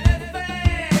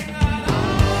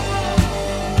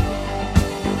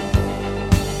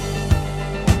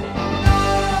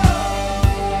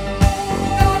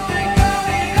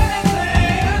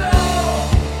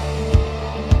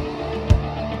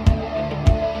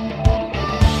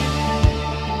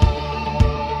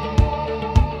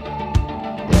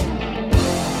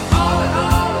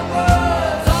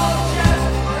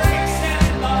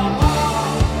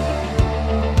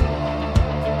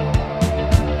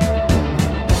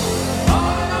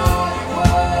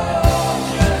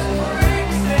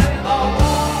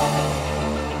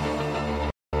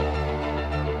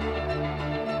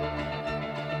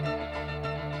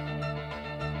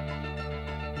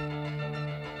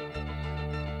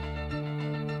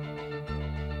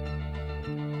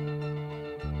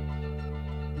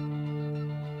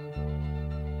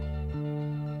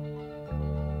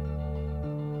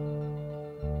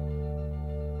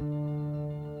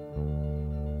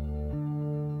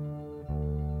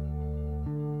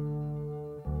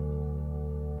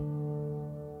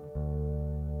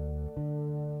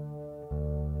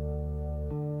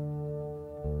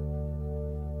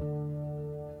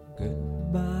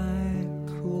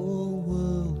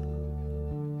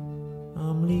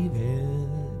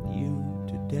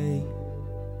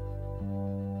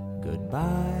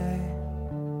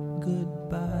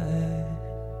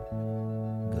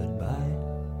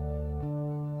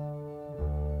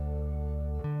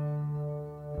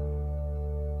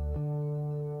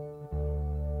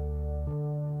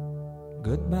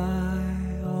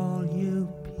Goodbye, all you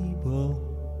people.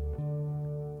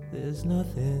 There's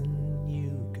nothing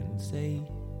you can say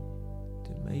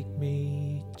to make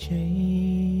me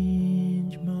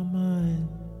change my mind.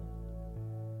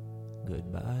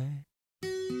 Goodbye.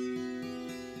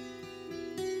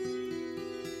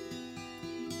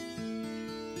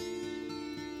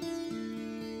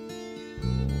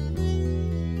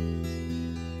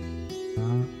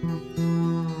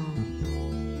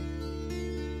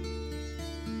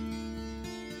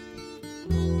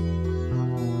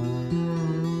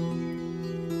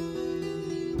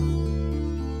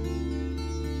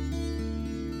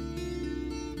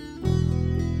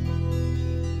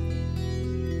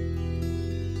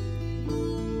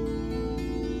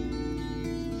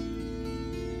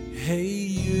 Hey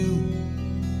you,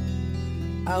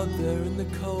 out there in the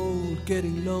cold,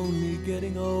 getting lonely,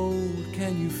 getting old,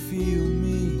 can you feel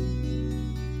me?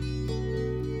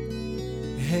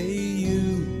 Hey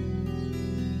you,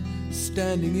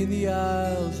 standing in the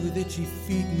aisles with itchy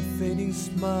feet and fading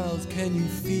smiles, can you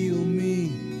feel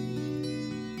me?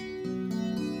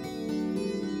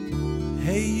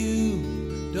 Hey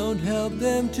you, don't help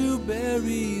them to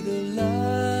bury the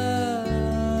light.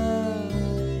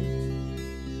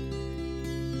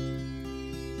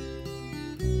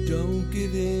 Don't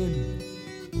give in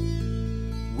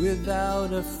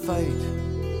without a fight.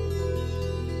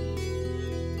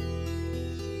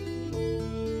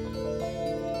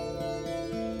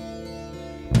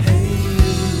 Hey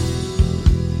you,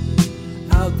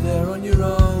 out there on your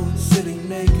own, sitting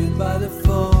naked by the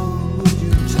phone, would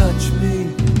you touch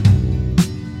me?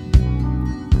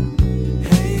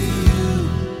 Hey you,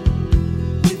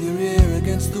 with your ear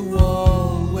against the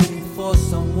wall, waiting for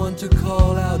someone to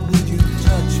call out, would you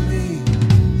touch me?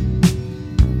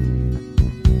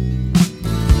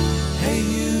 Hey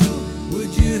you,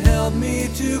 would you help me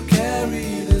to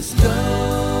carry the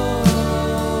stone?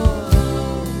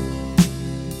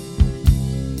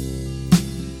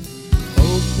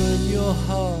 Open your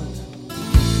heart,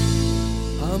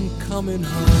 I'm coming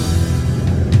home.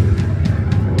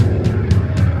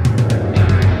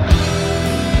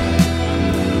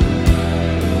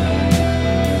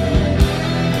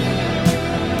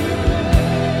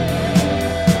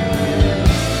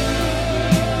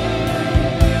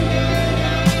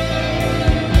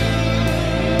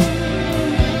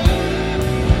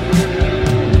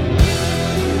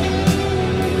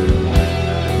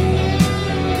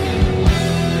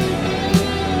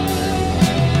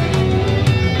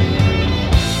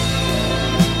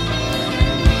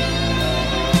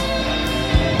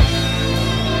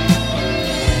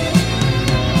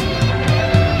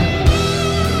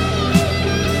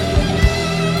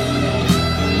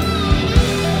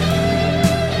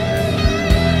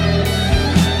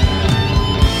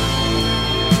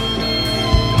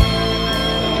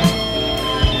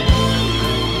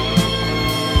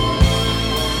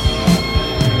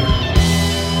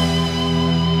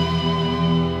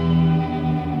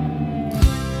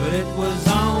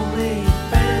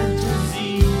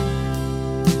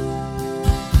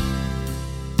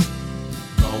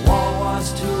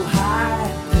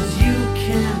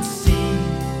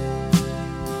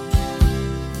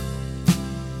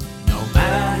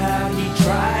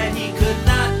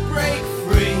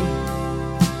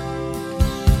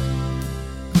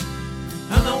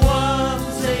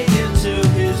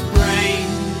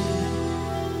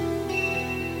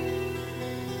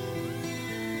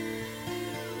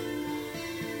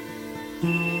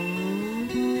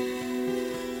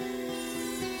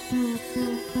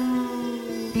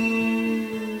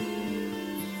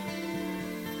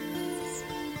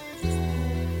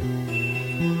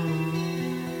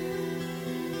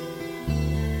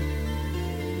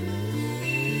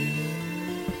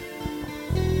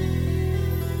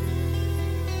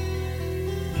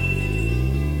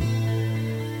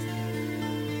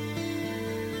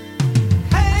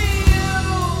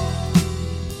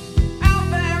 Out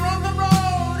there on the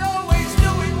road,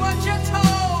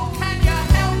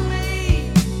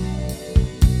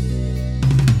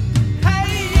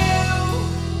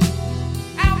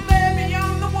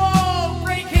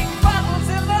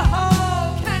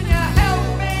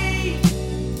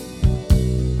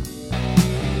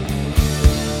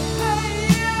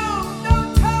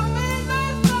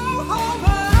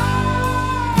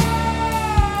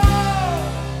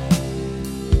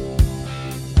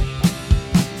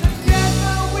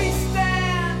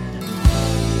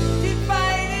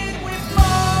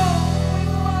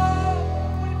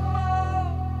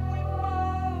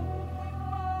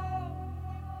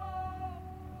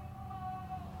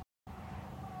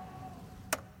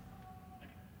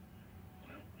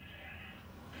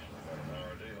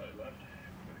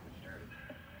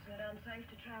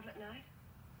 out at night?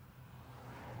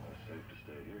 Well, it's safe to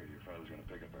stay here. Your father's gonna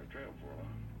pick up our trail before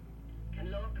long. Can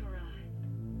look around.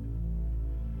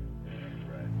 Yeah,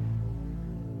 right.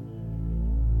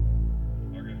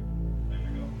 Okay, time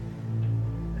to go.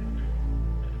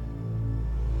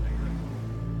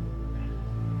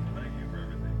 Thank you for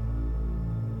everything.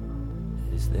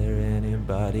 Is there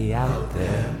anybody out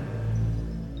there?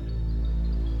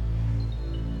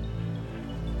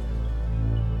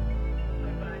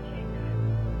 Goodbye, King.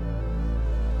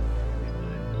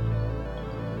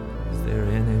 Is there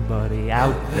anybody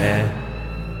out there?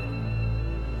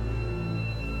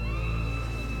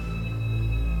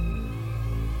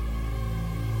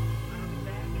 I'll be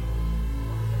back.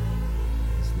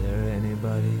 Is there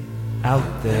anybody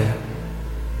out there? Is there anybody out there?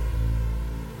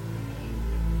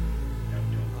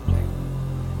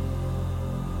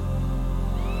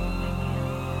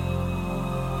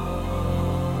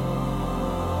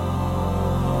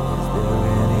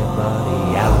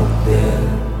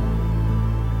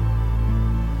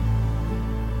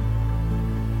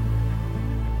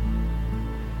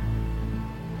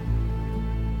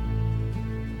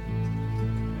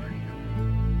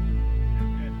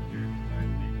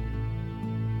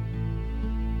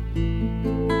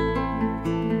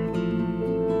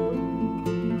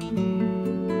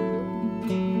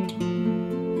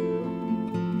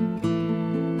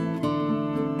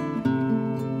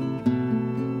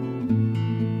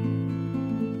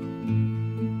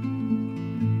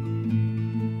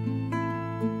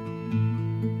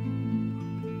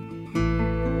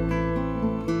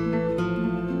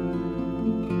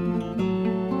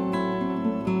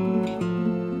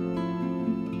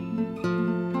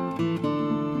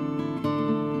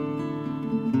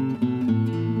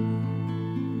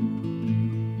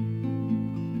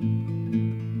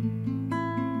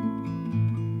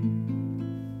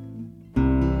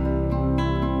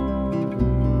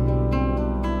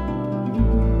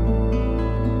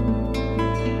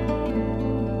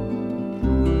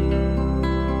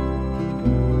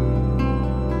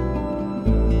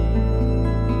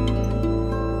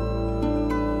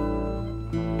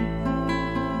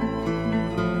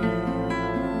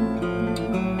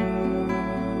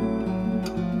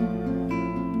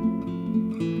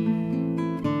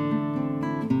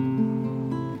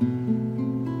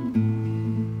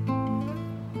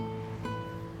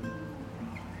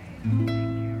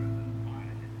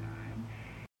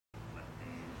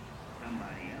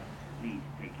 Somebody else needs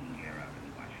taking care of in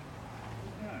Washington.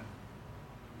 Who's that?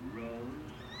 Rose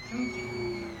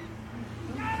Susie.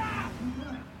 Get up!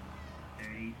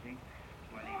 36,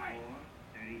 24,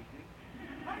 36.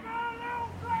 I got a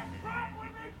little black truck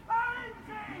with me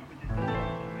crazy!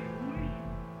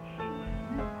 She was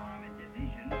in the Army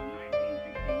Division in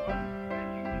 1961, and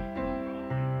she was still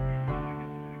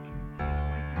growing.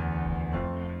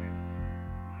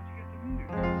 How'd you get to meet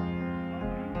her?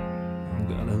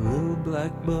 Got a little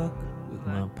black book with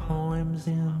my poems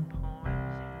in.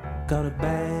 Got a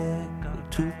bag, a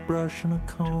toothbrush and a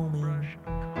comb in.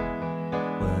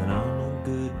 When I'm a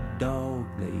good dog,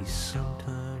 they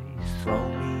sometimes throw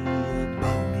me a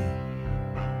bone.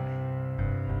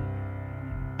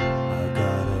 I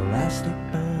got elastic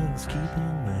bands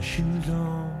keeping my shoes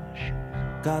on.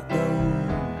 Got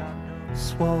those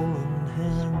swollen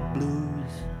hand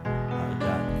blues. I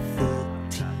got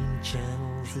 13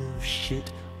 channels of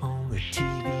shit on the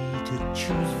TV to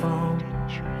choose from.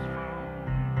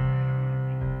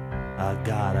 I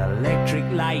got electric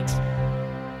light,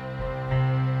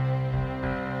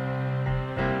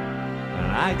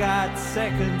 and I got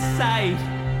second sight.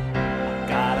 I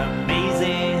got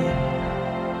amazing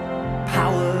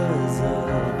powers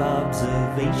of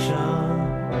observation.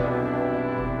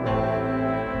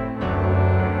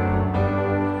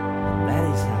 And that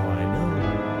is how I know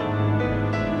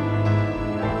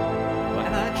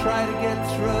when I try to get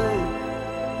through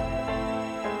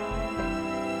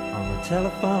on the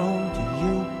telephone to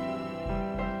you.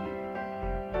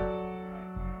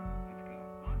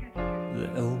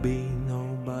 There'll be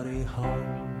nobody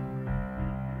home.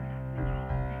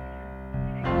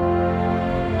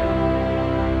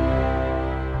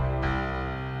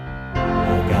 I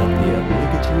got the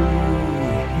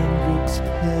obligatory Hendrix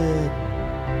pen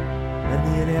and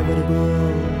the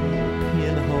inevitable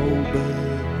pinhole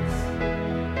buds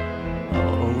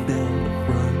all down the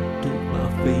front of my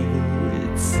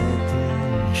favorite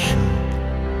satin shirt.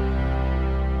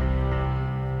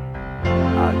 I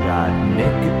got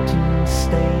nicotine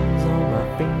stains on my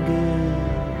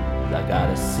fingers. I got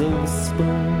a silver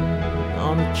spoon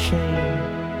on a chain.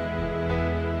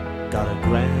 Got a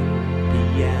grand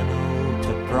piano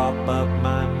to prop up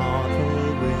my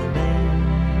mortal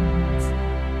remains.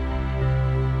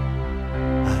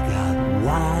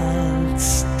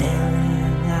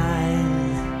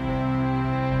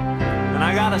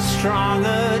 got a strong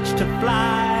urge to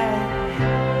fly,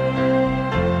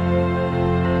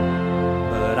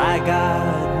 but I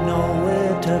got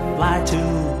nowhere to fly to.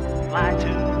 Fly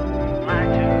to, fly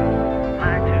to,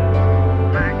 fly to,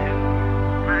 fly to,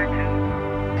 fly to,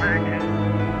 fly to,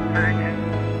 fly to.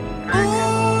 Oh,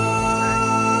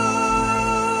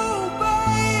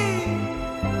 babe,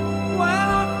 when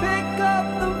I pick up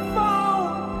the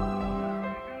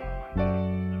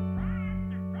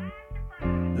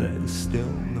phone, there's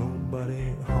still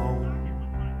nobody home.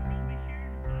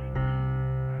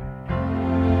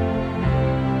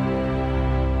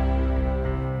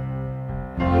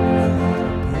 I got a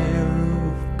pair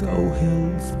of Go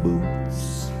Hills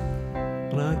boots,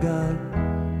 and I got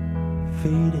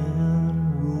fading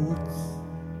roots.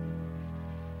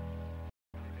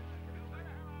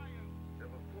 There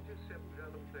were 47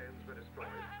 German planes were destroyed,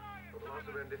 for the loss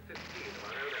of only 15 of our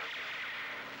own aircraft.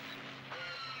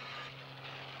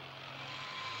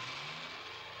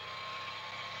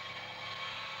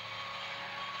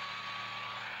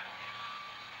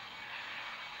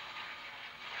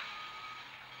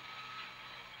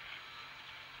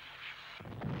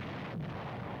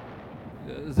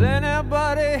 Does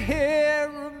anybody here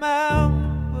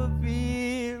remember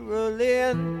Vera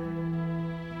Lynn?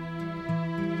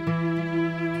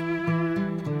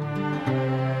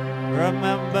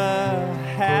 Remember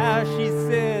how she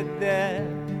said that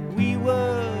we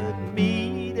would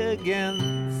meet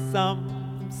again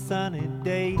some sunny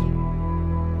day?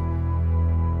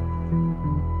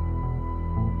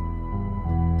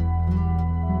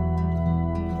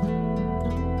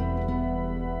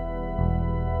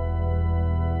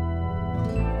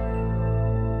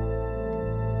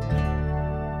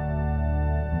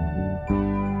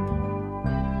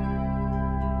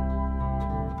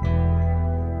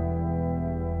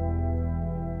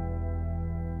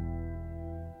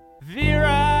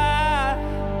 Vera,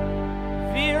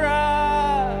 Vera,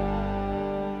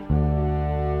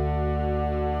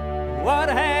 what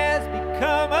has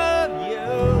become of you?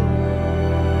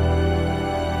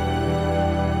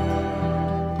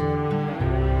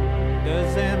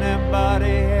 Does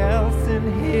anybody else in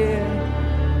here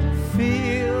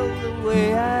feel the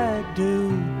way I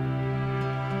do?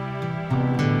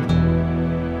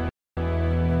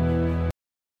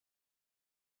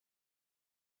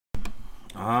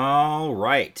 All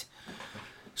right.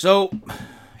 So,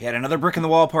 we had another Brick in the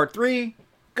Wall Part 3.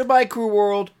 Goodbye, Crew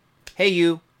World. Hey,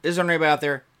 you. Is there anybody out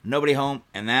there? Nobody home.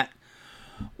 And that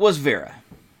was Vera.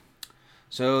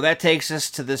 So, that takes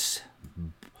us to this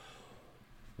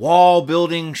wall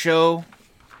building show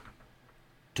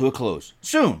to a close.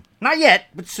 Soon. Not yet,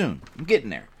 but soon. I'm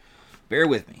getting there. Bear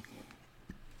with me.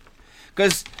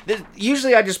 Because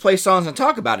usually I just play songs and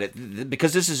talk about it.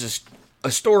 Because this is a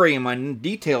story, and my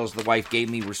details the wife gave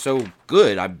me were so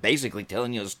good, I'm basically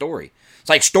telling you a story. It's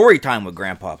like story time with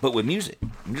Grandpa, but with music.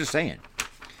 I'm just saying.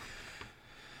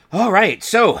 All right,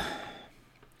 so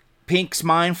Pink's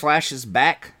mind flashes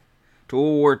back to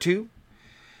World War II,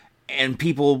 and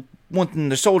people wanting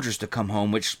the soldiers to come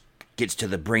home, which gets to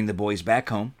the bring the boys back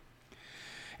home.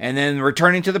 And then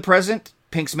returning to the present,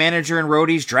 Pink's manager and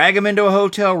roadies drag him into a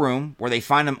hotel room where they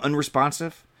find him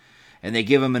unresponsive. And they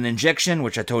give him an injection,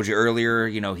 which I told you earlier,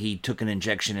 he took an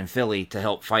injection in Philly to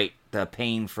help fight the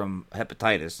pain from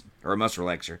hepatitis, or a muscle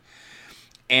relaxer.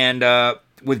 And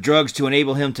with drugs to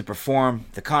enable him to perform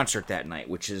the concert that night,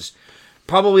 which is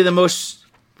probably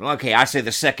I say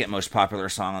the second most popular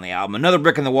song on the album. Another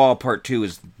Brick in the Wall Part 2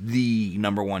 is the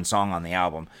number one song on the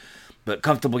album. But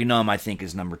Comfortably Numb, I think,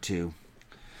 is number 2.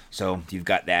 So, you've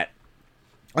got that.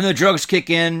 When the drugs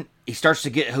kick in, he starts to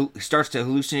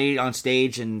hallucinate on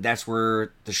stage, and that's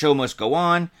where the show must go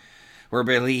on. Where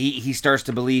he starts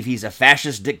to believe he's a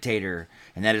fascist dictator,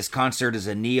 and that his concert is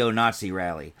a neo-Nazi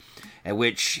rally, at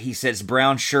which he says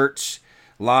brown shirts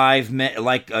live,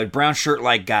 brown shirt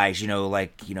like guys, from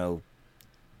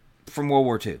World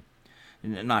War II,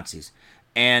 Nazis,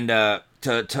 and on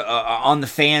the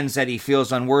fans that he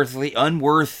feels unworthy,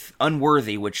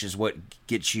 which is what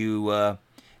gets you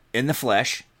in the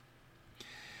flesh.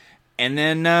 And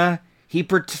then he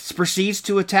proceeds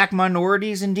to attack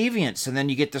minorities and deviants. And then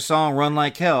you get the song Run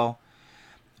Like Hell,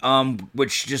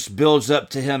 which just builds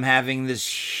up to him having this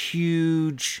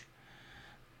huge,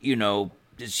 big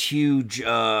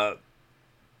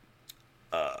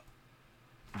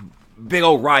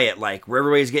old riot, where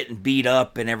everybody's getting beat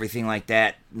up and everything like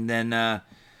that. And then, I'll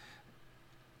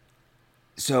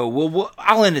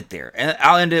end it there. And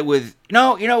I'll end it with, you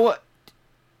know what?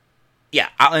 Yeah,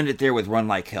 I'll end it there with Run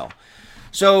Like Hell.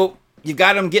 So, you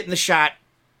got him getting the shot,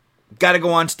 got to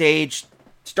go on stage,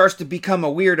 starts to become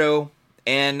a weirdo,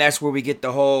 and that's where we get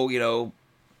the whole,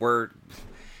 where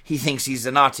he thinks he's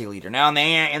the Nazi leader. Now,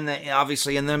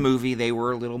 obviously in the movie, they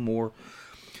were a little more,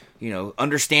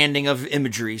 understanding of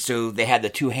imagery, so they had the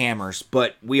two hammers,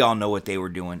 but we all know what they were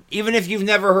doing. Even if you've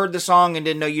never heard the song and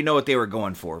didn't know, you know what they were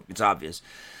going for. It's obvious.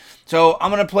 So I'm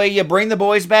going to play you Bring the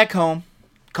Boys Back Home,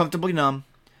 Comfortably Numb,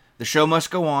 The Show Must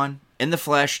Go On, In the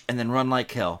Flesh, and then Run Like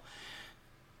Hell.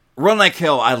 Run Like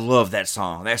Hell, I love that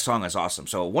song. That song is awesome.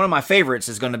 So one of my favorites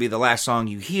is going to be the last song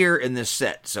you hear in this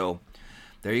set. So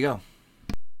there you go.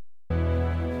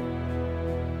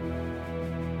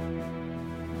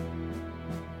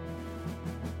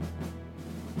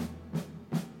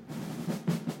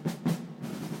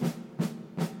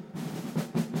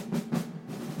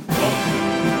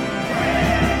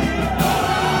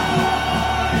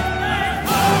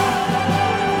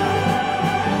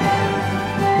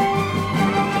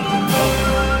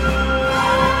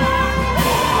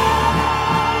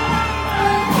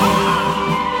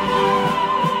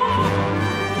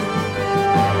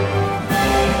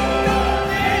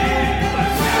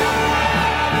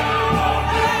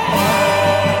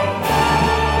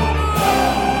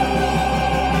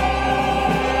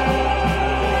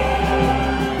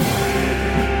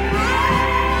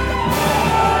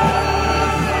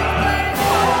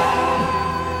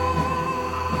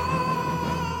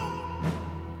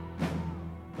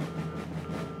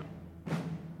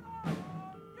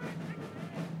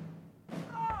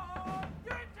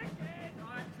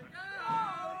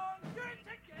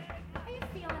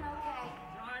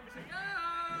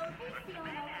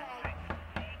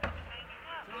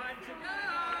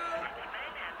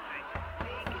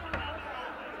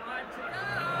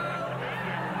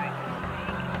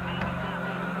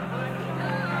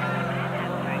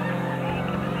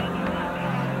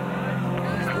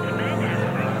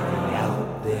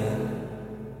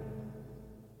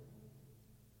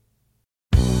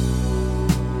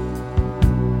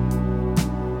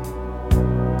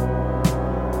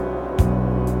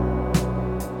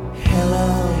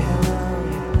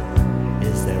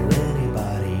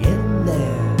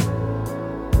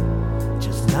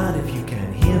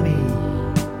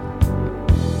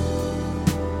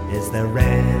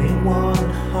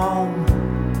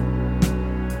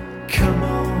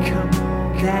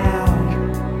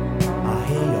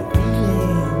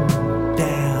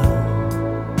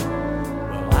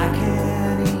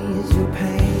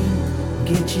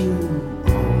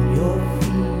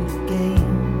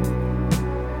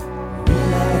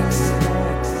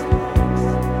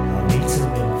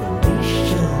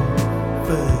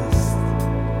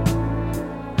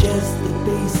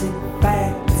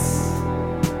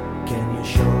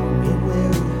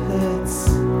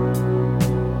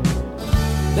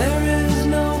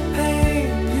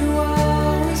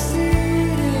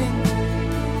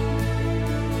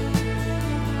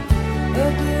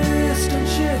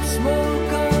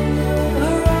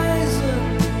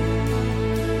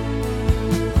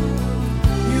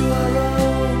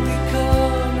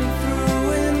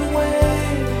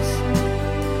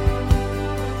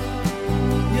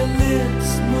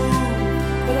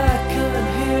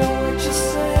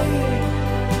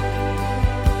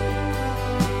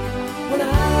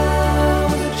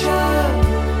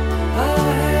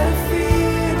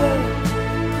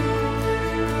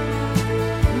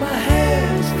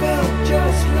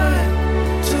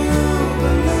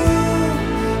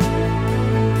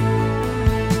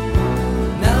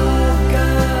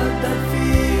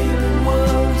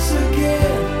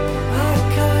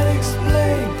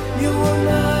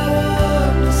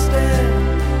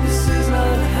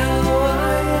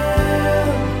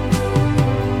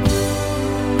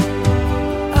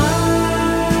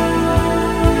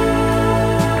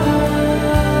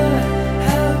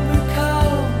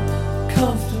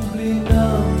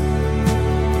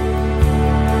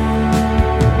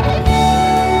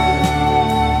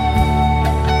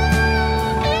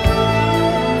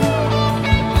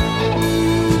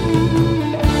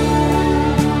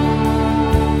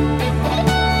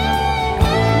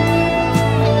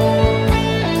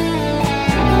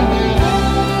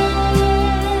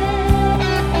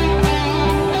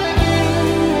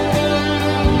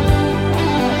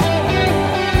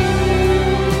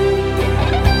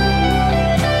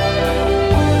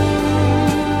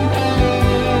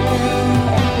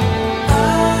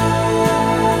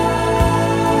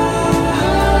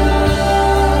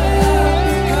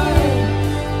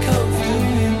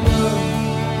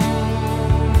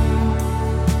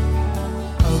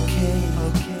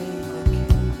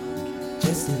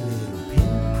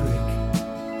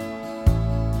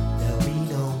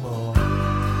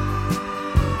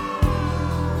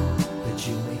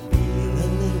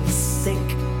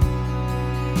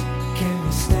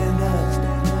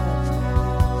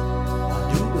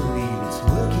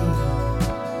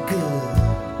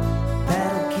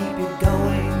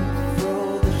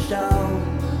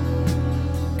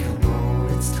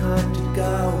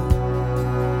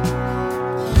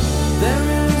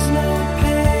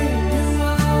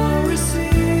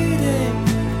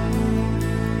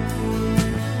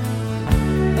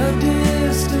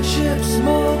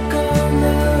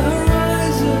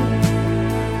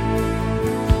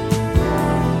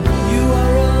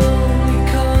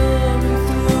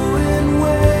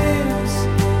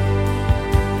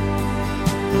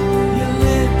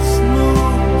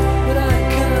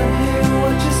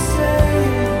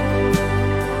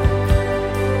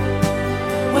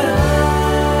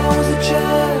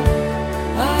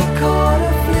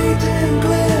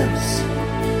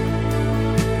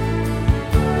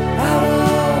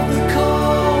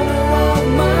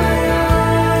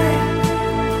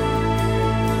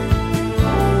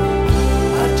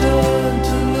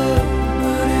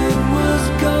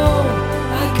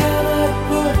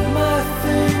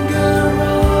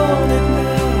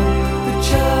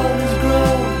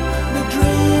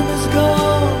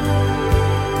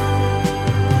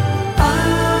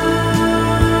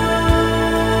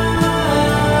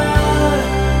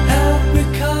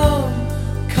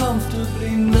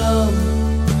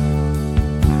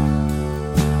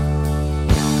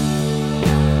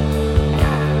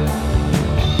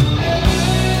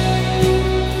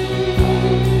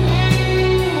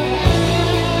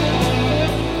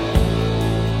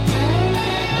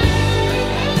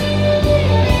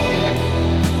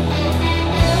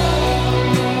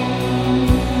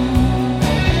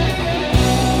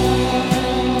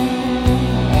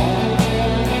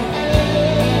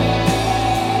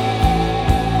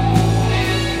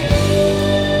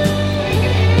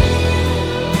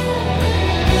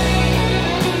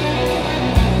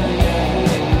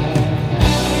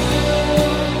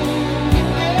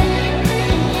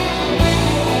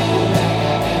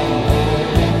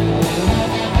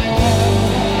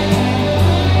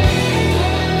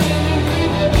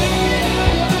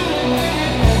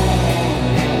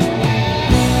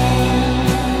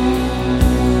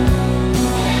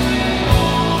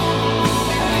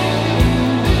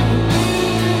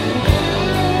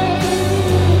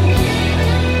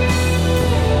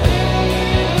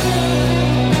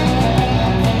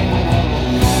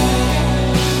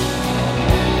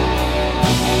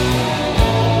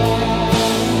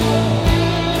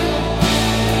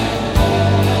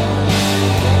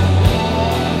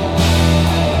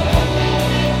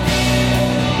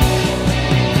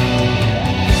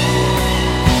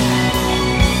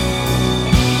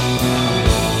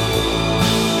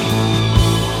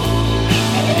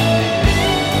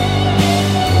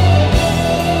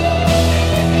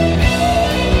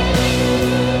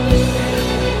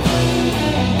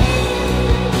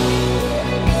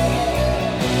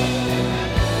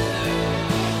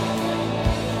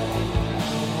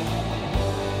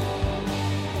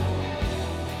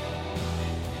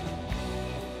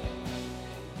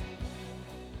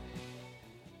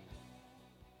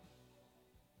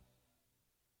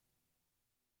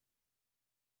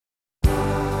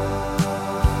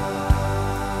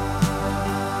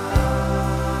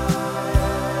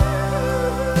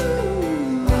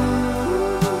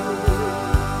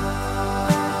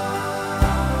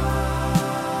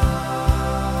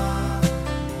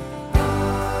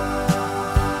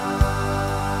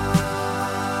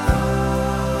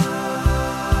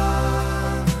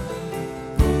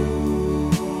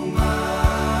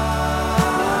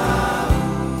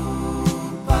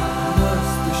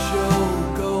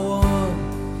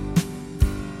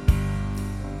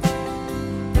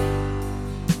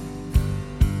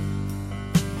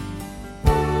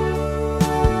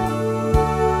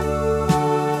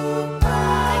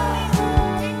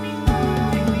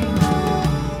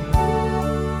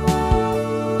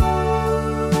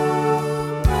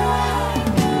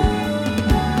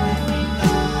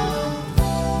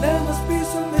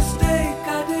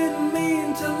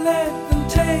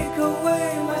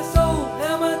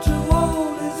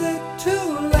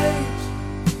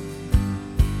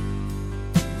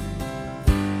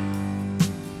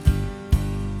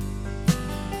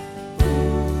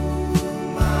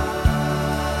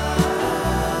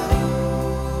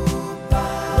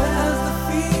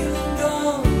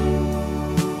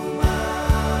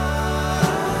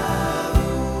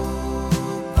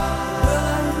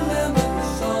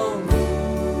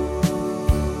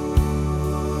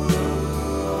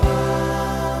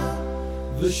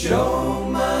 show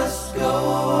must go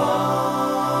on.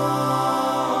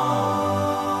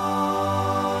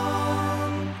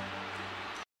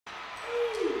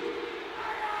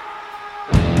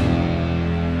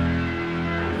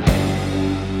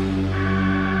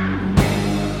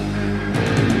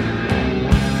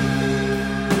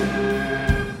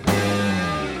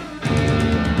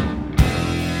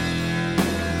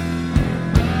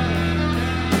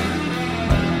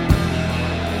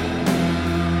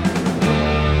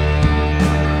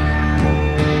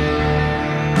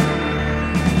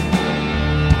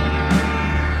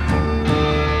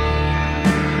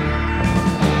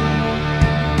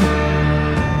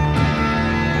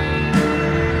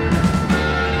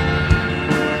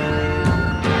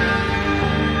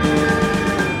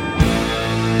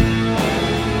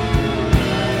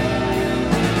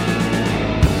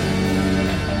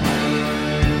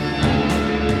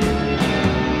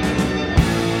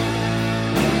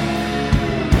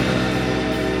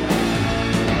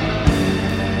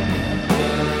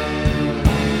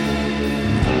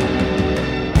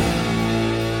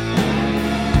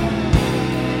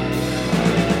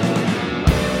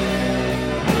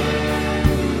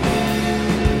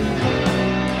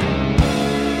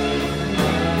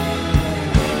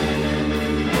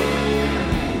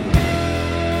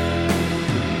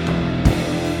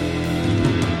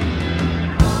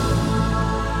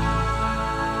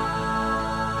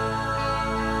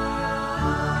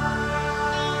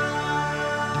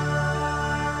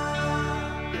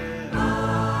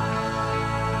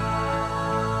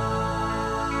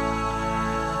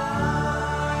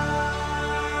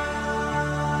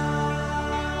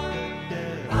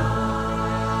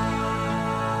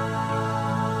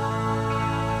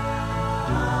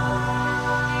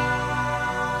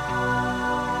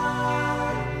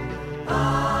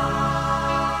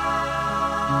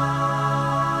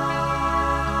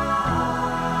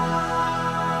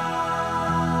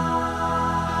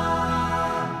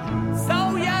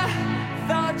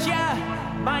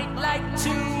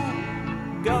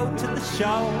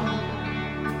 show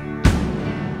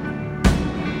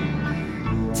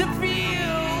to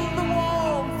feel the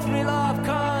warm thrill of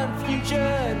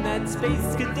confusion, that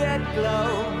space cadet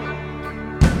glow.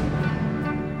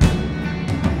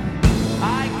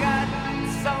 I got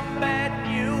some bad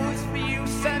news for you,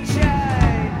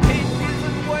 sunshine. It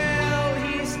isn't well.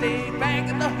 He stayed back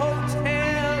in the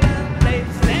hotel and they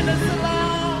sent us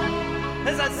along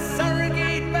as a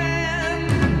surrogate band.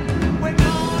 We're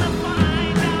gonna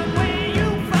find out where you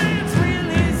fans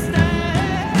really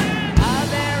stand. Are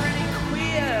there any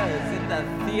queers in the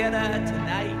theater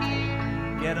tonight?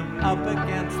 Get 'em up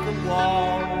against the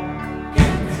wall.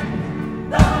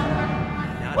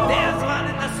 Now there's one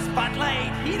in the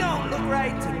spotlight. He don't look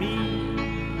right to me.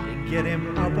 Get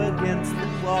him up against the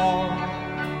wall.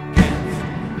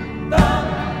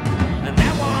 And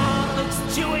that one looks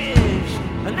Jewish.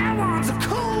 And that one's a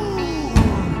cool.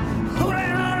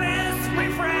 Well, let's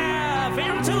riff-raff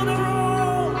into the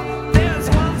room. There's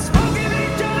one smoking a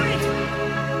joint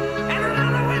and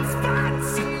another with spots.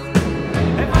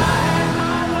 If I had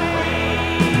my way,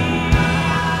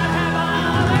 I'd have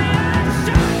all that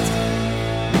shot.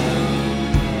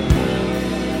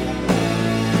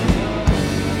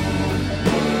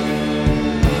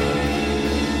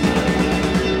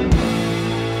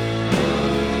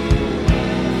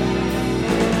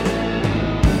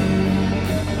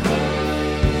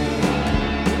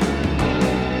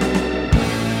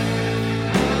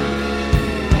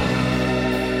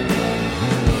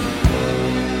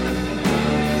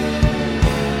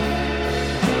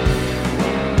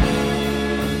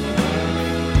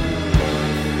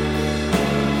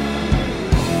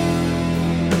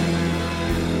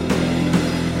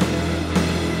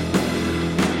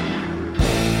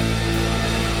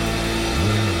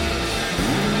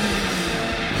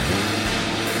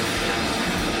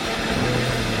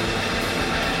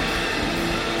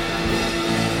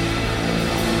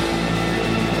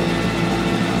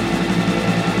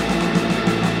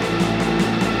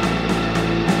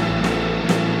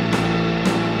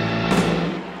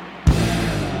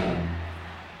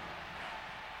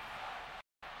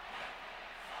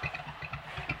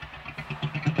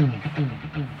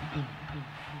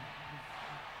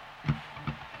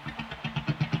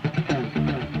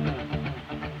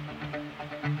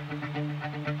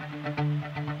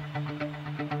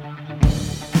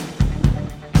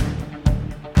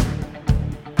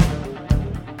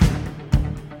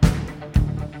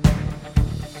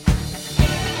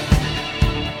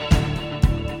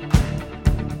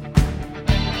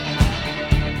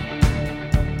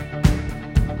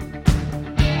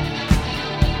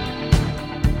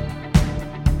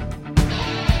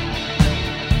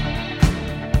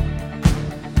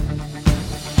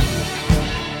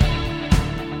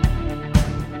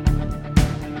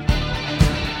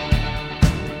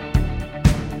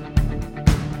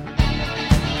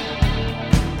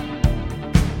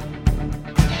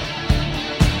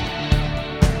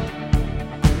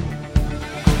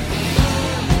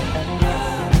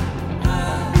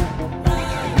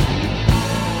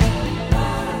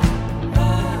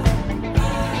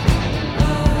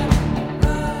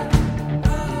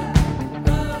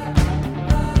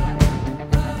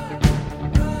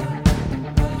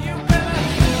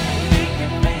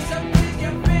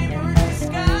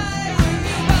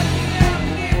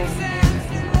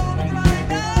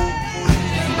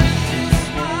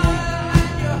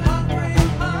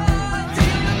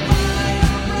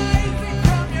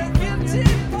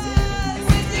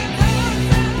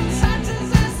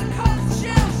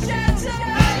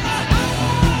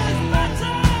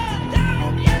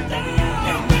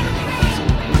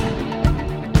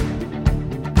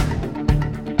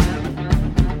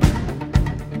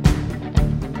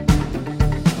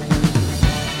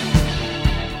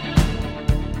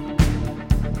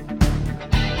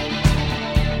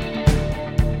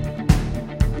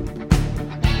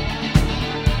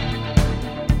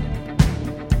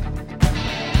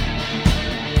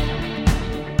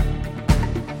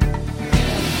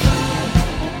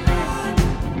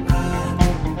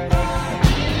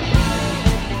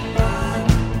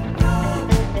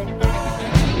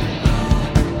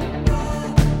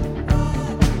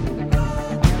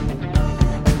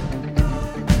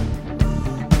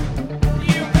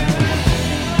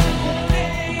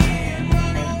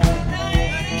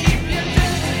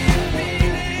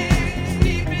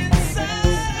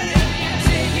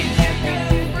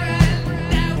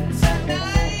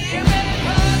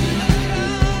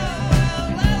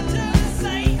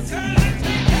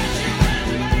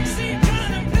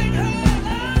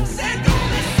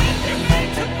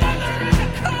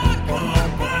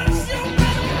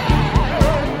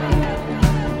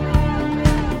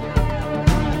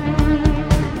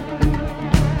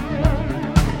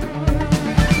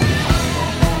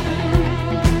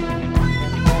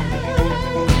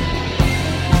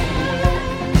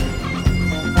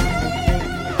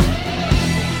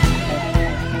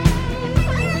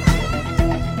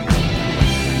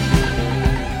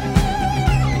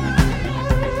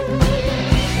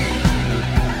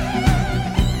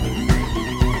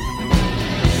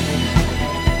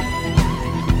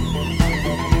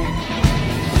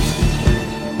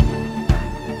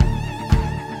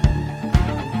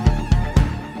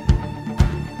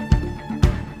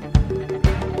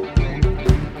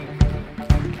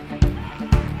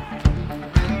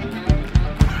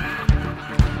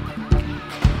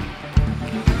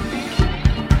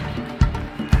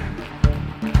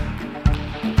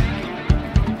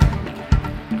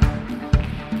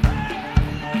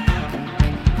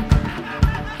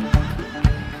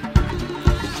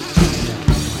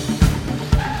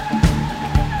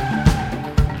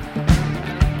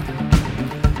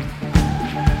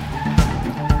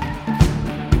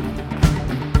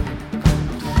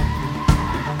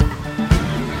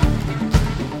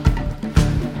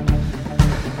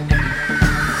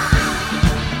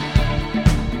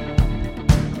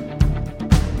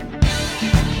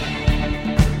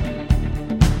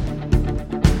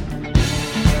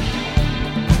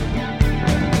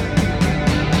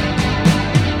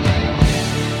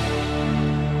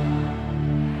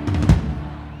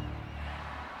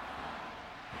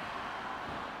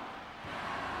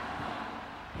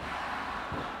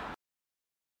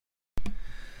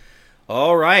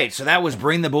 All right, so that was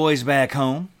Bring the Boys Back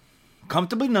Home.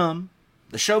 Comfortably Numb.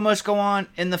 The Show Must Go On,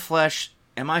 In the Flesh,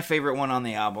 and my favorite one on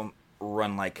the album,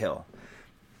 Run Like Hell.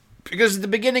 Because at the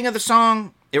beginning of the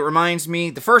song, it reminds me,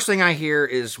 the first thing I hear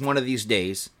is One of These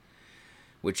Days,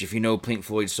 which if you know Pink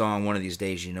Floyd's song, One of These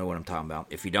Days, you know what I'm talking about.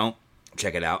 If you don't,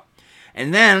 check it out.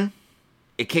 And then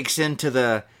it kicks into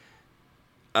the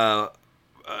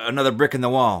another brick in the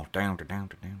wall.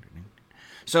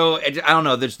 So, I don't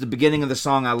know, there's the beginning of the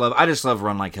song I love. I just love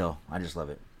Run Like Hell. I just love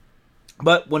it.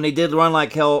 But when they did Run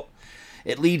Like Hell,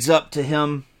 it leads up to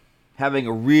him having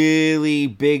a really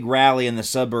big rally in the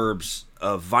suburbs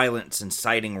of violence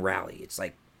inciting rally. It's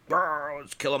like,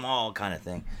 let's kill them all kind of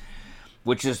thing.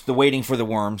 Which is the Waiting for the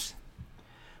Worms.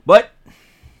 But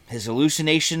his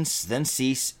hallucinations then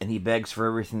cease, and he begs for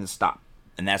everything to stop.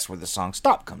 And that's where the song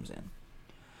Stop comes in.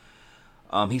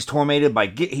 He's tormented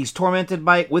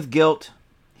with guilt.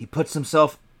 He puts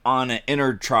himself on an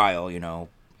inner trial,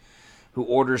 who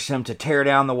orders him to tear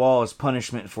down the wall as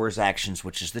punishment for his actions,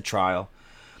 which is the trial.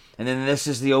 And then this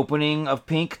is the opening of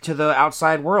Pink to the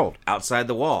outside world, outside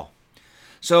the wall.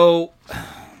 So,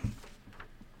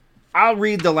 I'll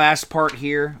read the last part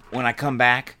here when I come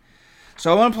back.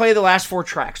 So I want to play the last 4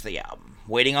 tracks of the album.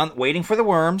 Waiting for the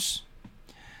Worms,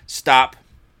 Stop,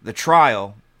 The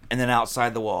Trial, and then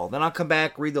Outside the Wall. Then I'll come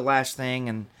back, read the last thing,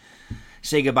 and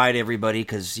say goodbye to everybody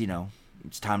because,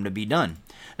 it's time to be done.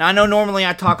 Now, I know normally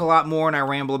I talk a lot more and I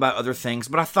ramble about other things,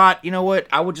 but I thought, you know what,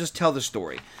 I would just tell the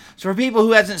story. So for people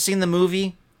who hasn't seen the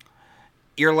movie,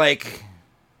 you're like,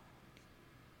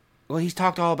 well, he's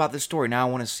talked all about this story, now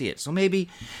I want to see it. So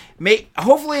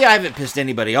hopefully I haven't pissed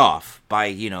anybody off by,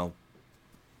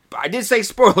 I did say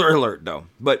spoiler alert, though.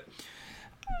 But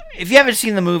if you haven't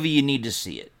seen the movie, you need to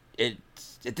see it.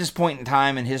 At this point in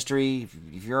time in history,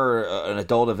 if you're an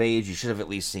adult of age, you should have at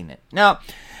least seen it. Now,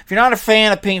 if you're not a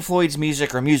fan of Pink Floyd's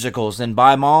music or musicals, then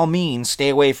by all means, stay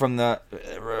away,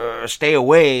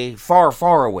 far,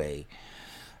 far away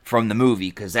from the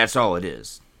movie, because that's all it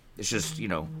is. It's just,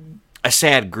 a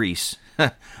sad Grease.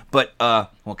 But,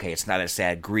 okay, it's not a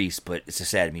sad Grease, but it's a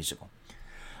sad musical.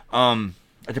 A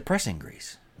depressing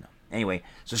Grease. No. Anyway,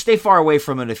 so stay far away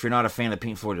from it if you're not a fan of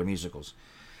Pink Floyd or musicals.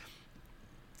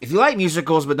 If you like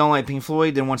musicals but don't like Pink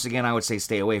Floyd, then once again, I would say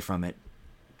stay away from it.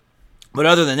 But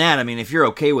other than that, if you're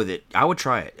okay with it, I would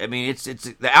try it.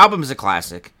 The album is a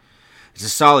classic. It's a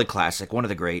solid classic, one of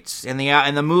the greats. And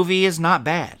the movie is not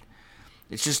bad.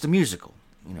 It's just a musical.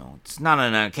 It's not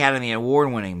an Academy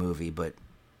Award-winning movie, but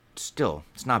still,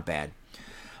 it's not bad.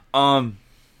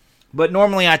 But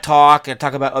normally I talk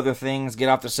about other things, get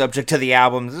off the subject to the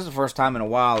album. This is the first time in a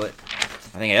while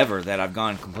I think ever, that I've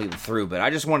gone completely through. But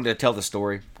I just wanted to tell the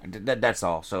story. That's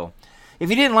all. So, if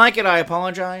you didn't like it, I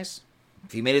apologize.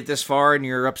 If you made it this far and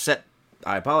you're upset,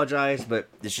 I apologize. But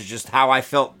this is just how I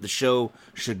felt the show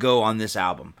should go on this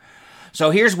album.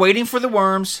 So, here's Waiting for the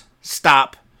Worms,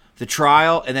 Stop, The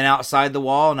Trial, and then Outside the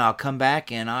Wall. And I'll come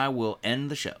back and I will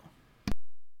end the show.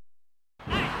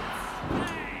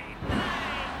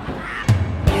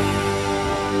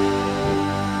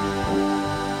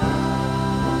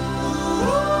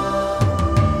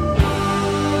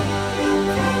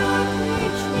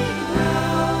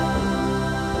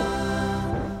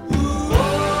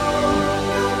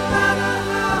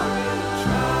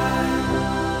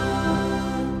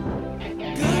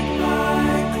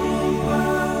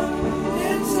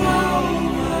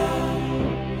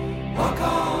 Walk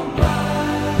on.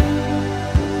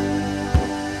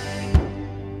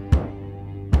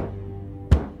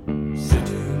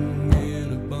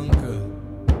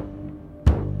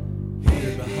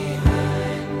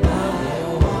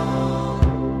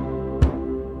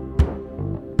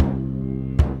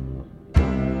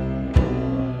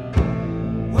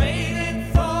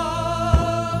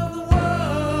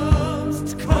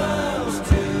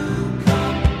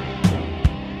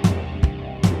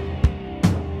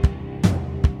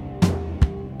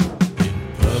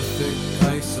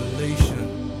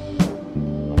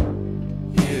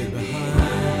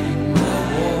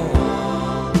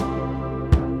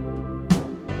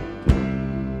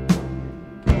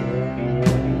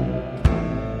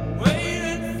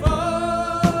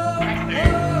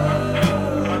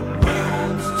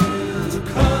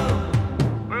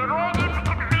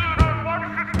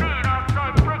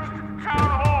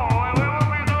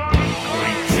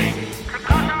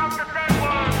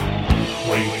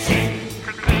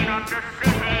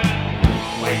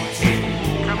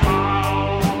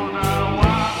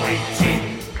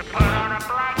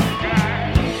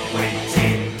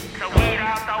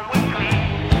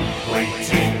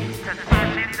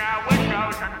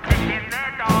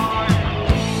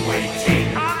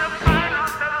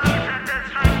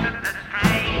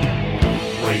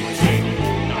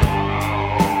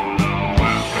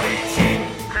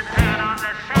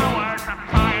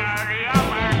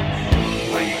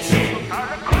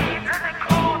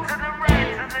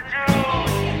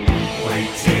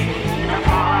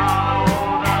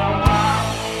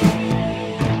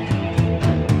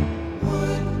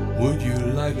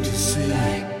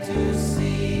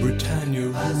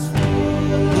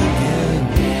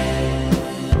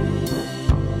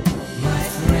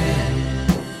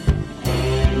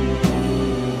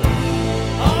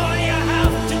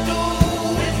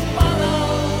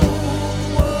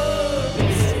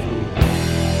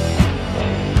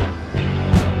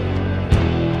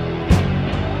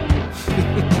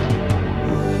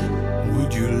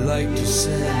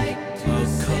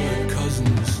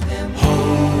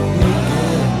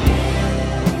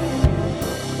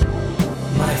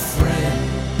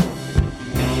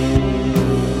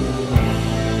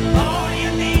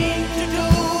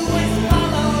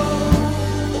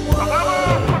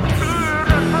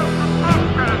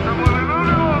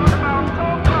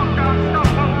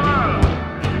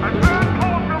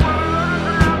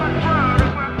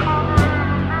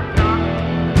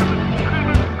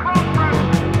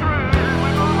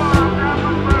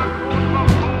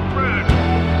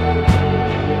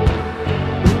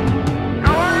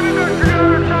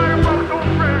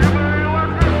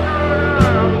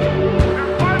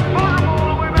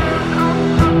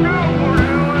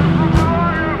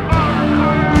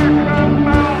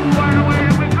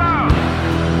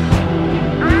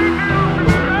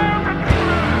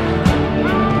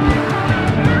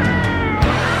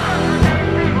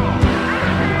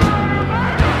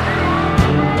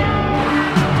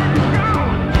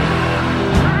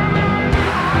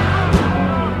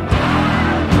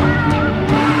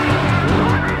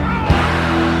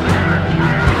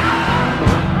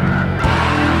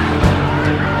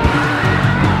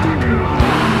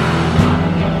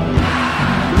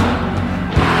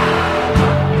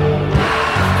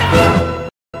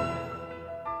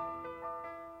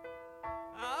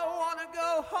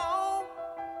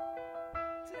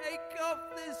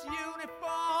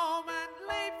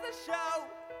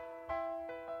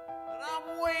 I'm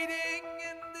waiting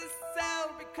in this cell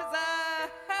because I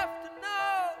have to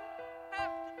know.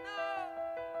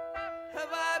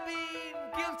 Have I been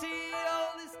guilty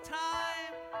all this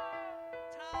time?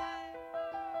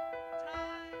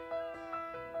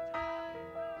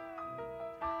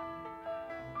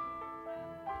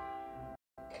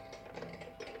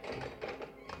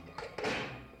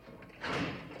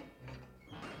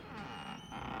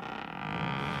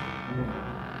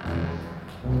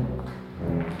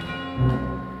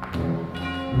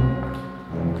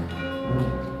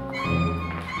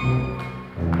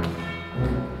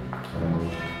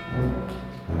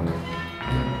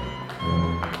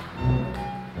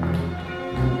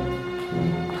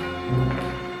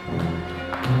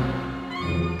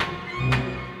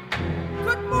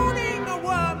 Good morning, a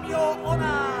worm, your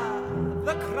honor.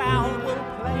 The crown will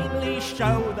plainly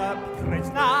show the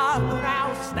prisoner who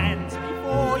now stands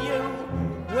before you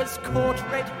was caught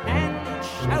red-handed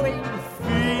showing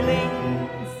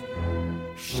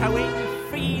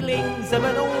feelings of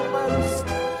an almost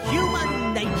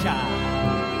human nature.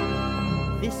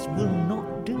 This will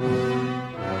not do.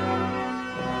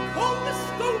 Call the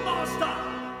schoolmaster!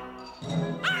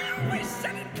 I always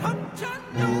said it come to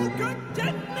no good,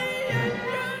 didn't he? And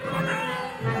your honor,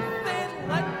 if they'd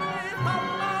let me on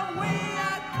my way, I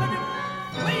could have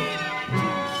played him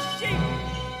into shape.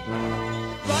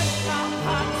 But our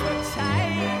hearts were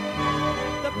tied,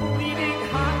 the bleeding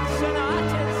hearts and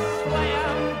artists way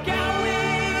I'm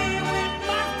going. We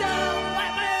must have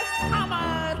let me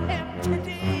hammer him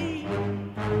today.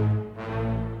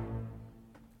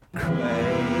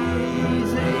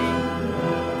 Crazy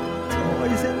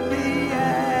toys in the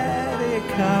attic,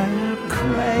 I am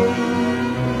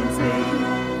crazy,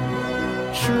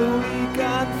 truly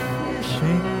gone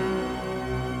fishing.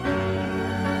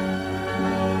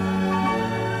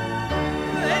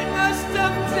 They must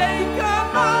have taken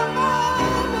my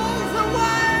marbles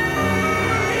away.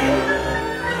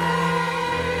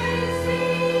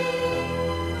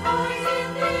 Boys in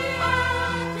the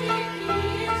Arctic, he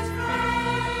is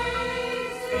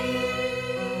crazy.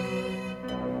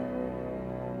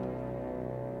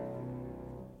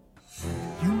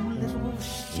 You little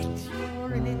shit,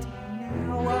 you're in it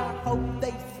now. I hope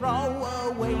they throw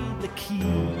away the key.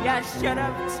 You should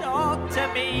have talked to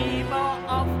me more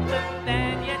often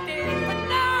than you did, but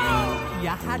no! You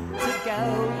had to go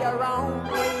your own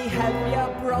way. Have you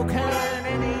broken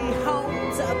any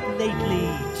homes up lately?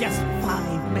 Just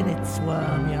 5 minutes,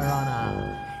 worm, your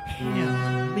honor. Him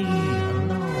and me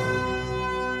alone.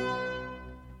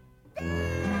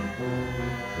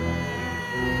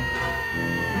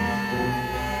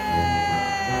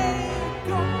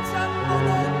 Come to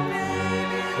mother,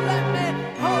 baby, let me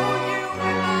hold you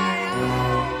in my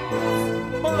arms.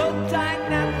 Blood, I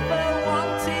never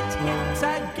wanted him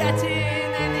to get in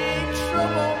any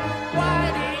trouble.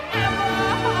 Why'd he ever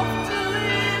have to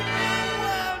leave me?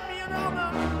 Worm, your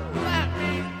honor, let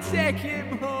me take him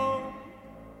home.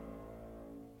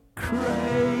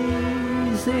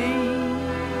 Crazy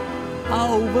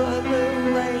over the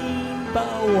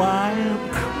rainbow, I am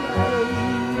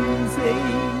crazy.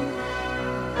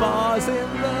 Bars in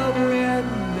the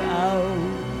window.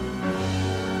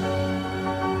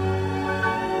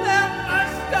 There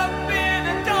must have been a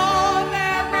door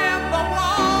there in the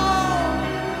wall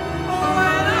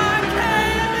when I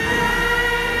came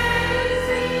in.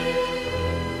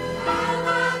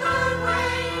 Over the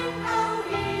rainbow,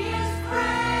 he is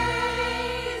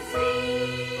crazy.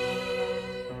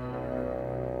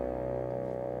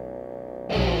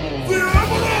 The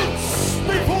evidence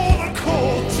before the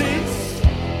court is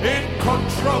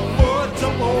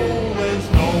incontrovertible. There's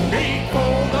no need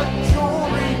for the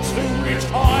jury to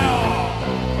retire.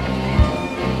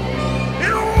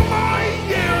 In all my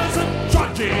years of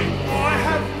judging, I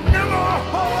have never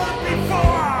heard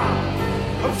before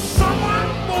of someone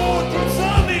more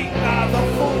deserving of the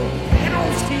full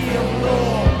penalty of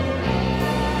law.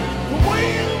 The way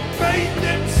you made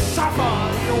them suffer,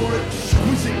 your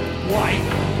exquisite wife,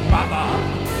 mother,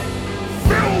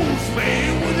 fills me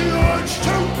with the urge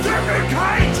to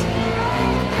defecate.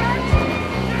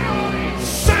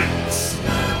 Since,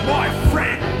 my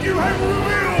friend, you have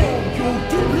revealed your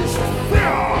deepest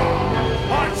fear,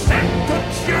 I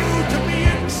sentence you to be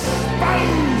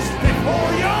exposed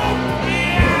before your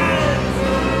peers.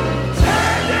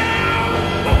 Tear down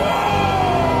the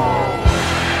wall.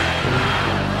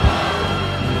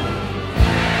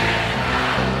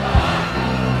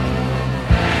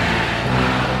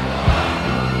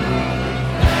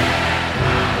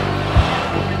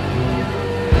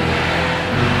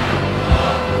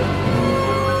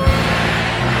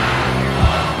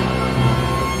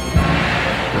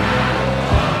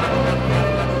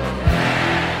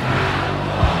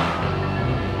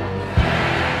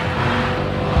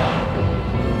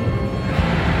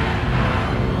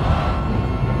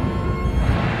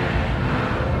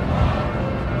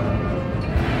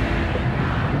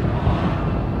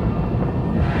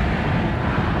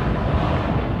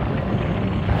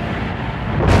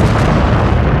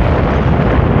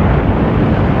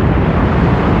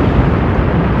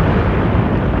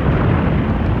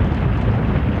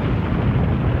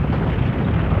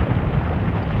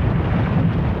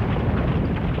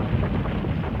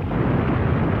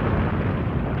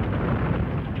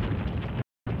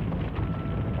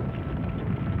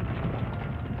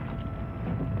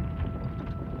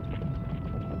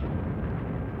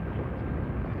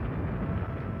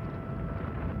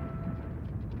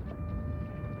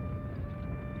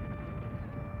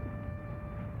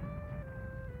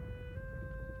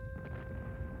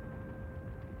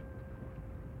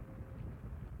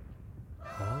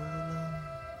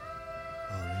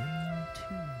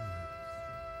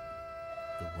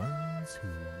 those who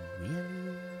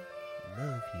really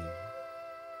love you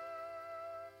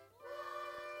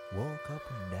walk up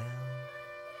and down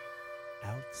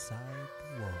outside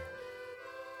the wall.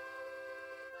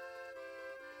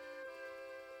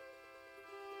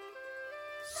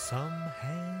 Some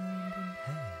hand in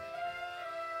hand,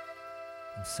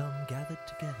 and some gathered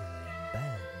together in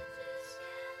bands.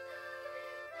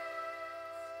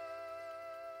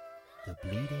 The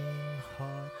bleeding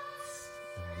hearts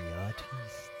and the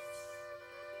artists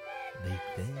make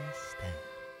their stand.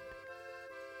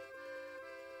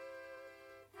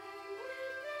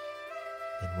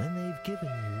 And when they've given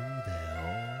you their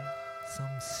all,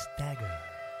 some stagger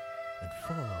and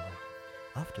fall.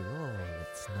 After all,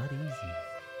 it's not easy.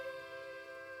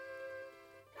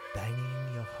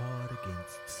 Banging your heart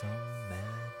against some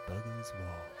mad bugger's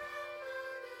wall.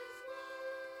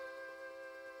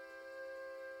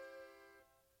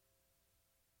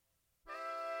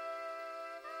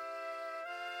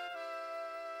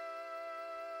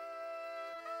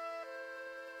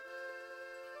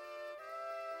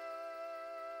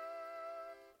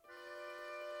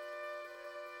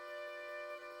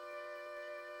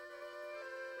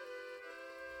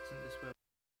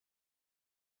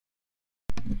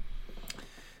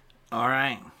 All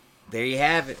right, there you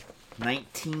have it.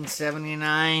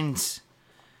 1979's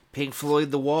Pink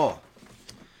Floyd, The Wall.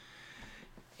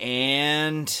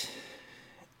 And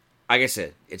like I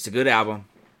said, it's a good album.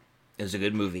 It's a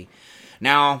good movie.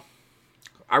 Now,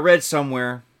 I read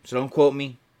somewhere, so don't quote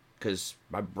me, because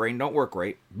my brain don't work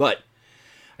right, but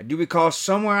I do recall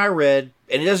somewhere I read,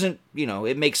 and it doesn't,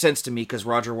 it makes sense to me because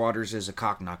Roger Waters is a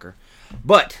cock knocker.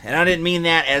 But, and I didn't mean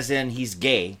that as in he's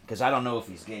gay, because I don't know if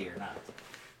he's gay or not.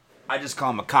 I just call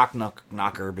him a cock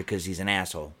knocker because he's an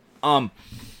asshole.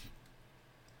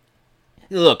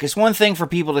 Look, it's one thing for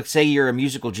people to say you're a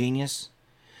musical genius,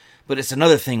 but it's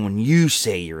another thing when you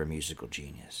say you're a musical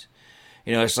genius.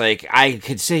 It's like, I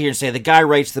could sit here and say the guy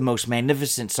writes the most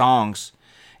magnificent songs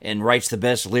and writes the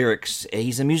best lyrics.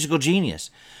 He's a musical genius.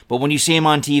 But when you see him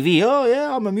on TV, oh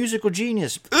yeah, I'm a musical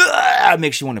genius. It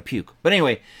makes you want to puke. But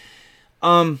anyway,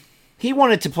 he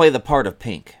wanted to play the part of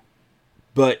Pink,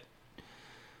 but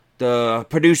the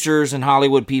producers and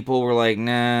Hollywood people were like,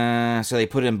 nah, so they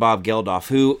put in Bob Geldof,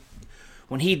 who,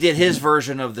 when he did his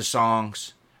version of the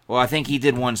songs, well, I think he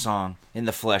did one song, In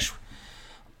the Flesh.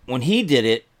 When he did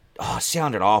it, it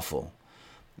sounded awful.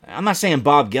 I'm not saying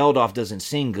Bob Geldof doesn't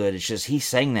sing good, it's just he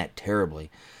sang that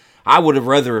terribly. I would have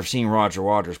rather have seen Roger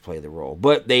Waters play the role,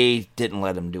 but they didn't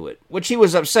let him do it, which he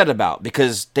was upset about,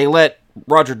 because they let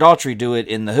Roger Daltrey do it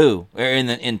in The Who, or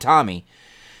in Tommy,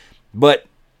 but,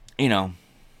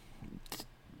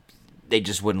 they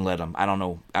just wouldn't let him. I don't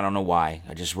know why.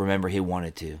 I just remember he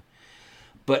wanted to.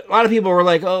 But a lot of people were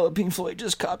like, "Oh, Pink Floyd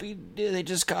just copied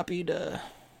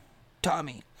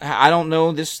Tommy." I don't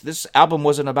know. This album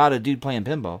wasn't about a dude playing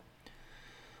pinball.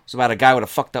 It's about a guy with a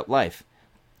fucked up life.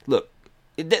 Look,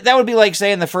 that would be like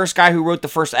saying the first guy who wrote the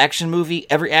first action movie,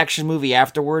 every action movie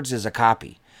afterwards is a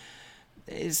copy.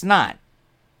 It's not.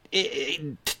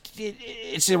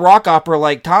 It's a rock opera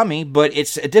like Tommy, but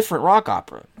it's a different rock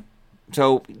opera.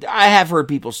 So, I have heard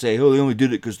people say, oh, they only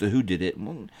did it because The Who did it.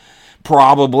 Well,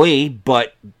 probably,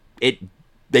 but it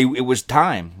was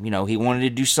time. He wanted to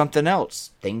do something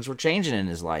else. Things were changing in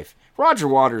his life. Roger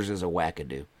Waters is a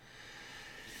wackadoo.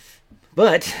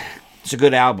 But, it's a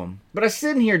good album. But I'm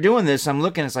sitting here doing this, I'm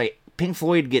looking, it's like, Pink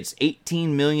Floyd gets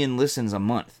 18 million listens a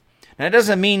month. Now, that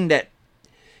doesn't mean that,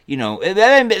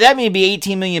 that may be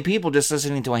 18 million people just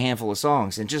listening to a handful of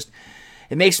songs. And just,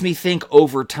 it makes me think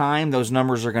over time, those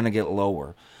numbers are going to get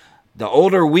lower. The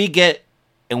older we get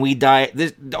and we die,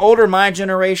 the older my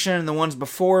generation and the ones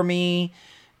before me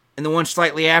and the ones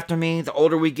slightly after me, the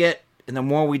older we get and the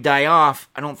more we die off,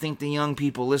 I don't think the young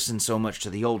people listen so much to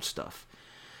the old stuff.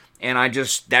 And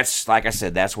that's, like I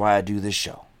said, that's why I do this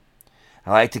show.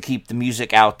 I like to keep the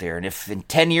music out there. And if in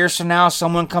 10 years from now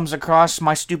someone comes across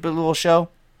my stupid little show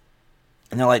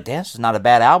and they're like, this is not a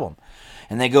bad album,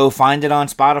 and they go find it on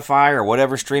Spotify or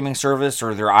whatever streaming service,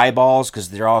 or their eyeballs, because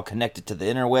they're all connected to the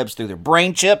interwebs through their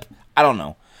brain chip, I don't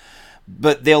know.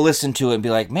 But they'll listen to it and be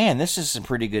like, man, this is some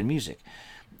pretty good music.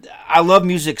 I love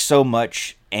music so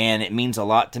much, and it means a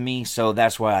lot to me, so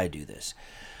that's why I do this.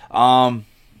 But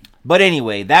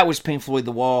anyway, that was Pink Floyd,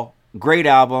 The Wall. Great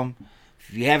album.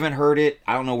 If you haven't heard it,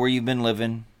 I don't know where you've been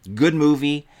living. Good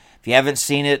movie. If you haven't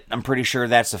seen it, I'm pretty sure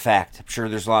that's a fact. I'm sure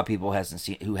there's a lot of people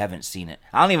who haven't seen it.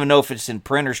 I don't even know if it's in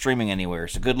print or streaming anywhere,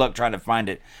 so good luck trying to find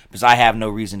it, because I have no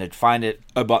reason to find it.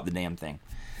 I bought the damn thing.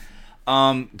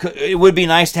 It would be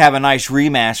nice to have a nice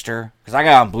remaster, because I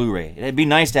got it on Blu-ray. It'd be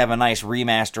nice to have a nice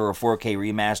remaster or 4K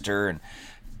remaster, and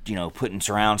putting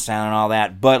surround sound and all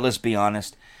that. But let's be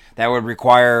honest, that would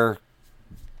require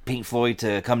Pink Floyd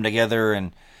to come together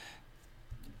and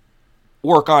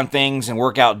work on things and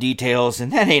work out details,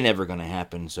 and that ain't ever going to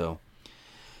happen. So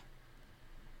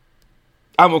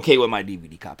I'm okay with my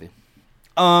DVD copy.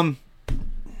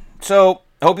 So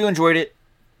I hope you enjoyed it.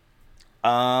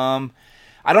 I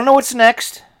don't know what's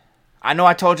next. I know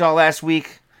I told y'all last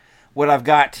week what I've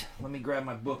got. Let me grab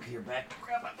my book here back.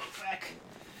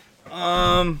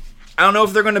 I don't know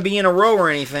if they're going to be in a row or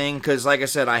anything, because like I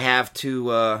said, I have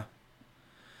to,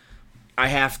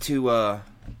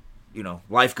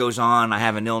 life goes on. I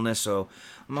have an illness, so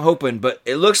I'm hoping. But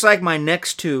it looks like my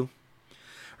next two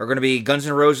are going to be Guns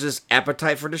N' Roses'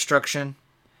 Appetite for Destruction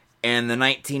and the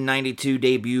 1992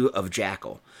 debut of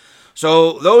Jackal.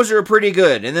 So those are pretty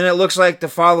good. And then it looks like the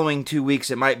following 2 weeks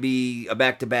it might be a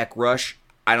back-to-back Rush.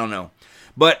 I don't know.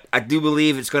 But I do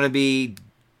believe it's going to be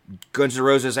Guns N'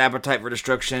 Roses' Appetite for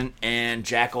Destruction and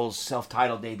Jackal's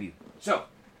self-titled debut. So,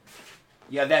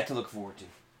 you have that to look forward to.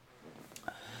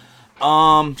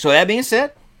 So that being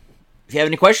said, if you have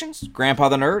any questions, Grandpa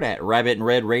the Nerd at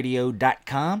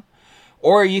rabbitandredradio.com.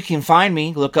 Or you can find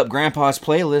me, look up Grandpa's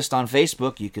Playlist on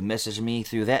Facebook. You can message me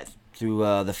through the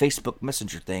Facebook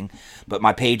Messenger thing. But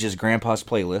my page is Grandpa's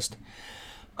Playlist.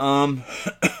 You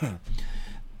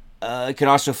can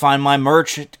also find my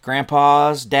merch at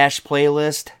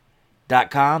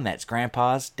grandpas-playlist.com. That's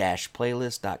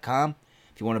grandpas-playlist.com.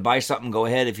 If you want to buy something, go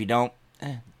ahead. If you don't,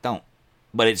 don't.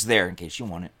 But it's there in case you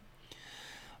want it.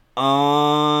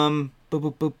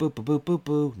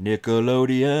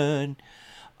 Nickelodeon.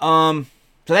 So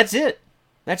that's it.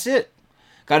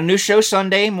 Got a new show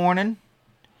Sunday morning.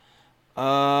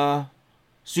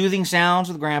 Soothing Sounds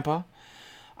with Grandpa.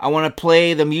 I want to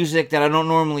play the music that I don't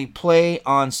normally play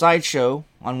on Sideshow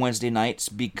on Wednesday nights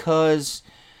because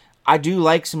I do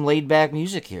like some laid-back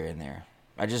music here and there.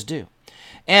 I just do.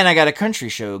 And I got a country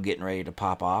show getting ready to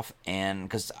pop off. And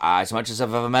because as much as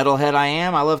of a metalhead I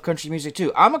am, I love country music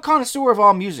too. I'm a connoisseur of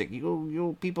all music.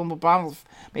 You people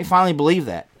may finally believe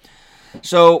that.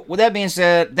 So, with that being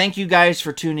said, thank you guys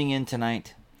for tuning in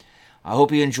tonight. I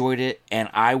hope you enjoyed it, and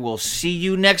I will see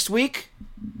you next week.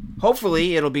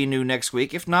 Hopefully, it'll be new next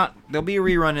week. If not, there'll be a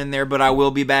rerun in there, but I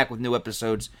will be back with new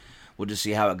episodes. We'll just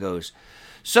see how it goes.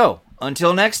 So,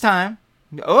 until next time.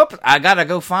 I gotta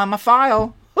go find my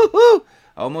file. Woo-hoo!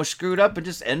 Almost screwed up and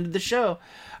just ended the show.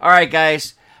 Alright,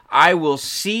 guys. I will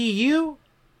see you.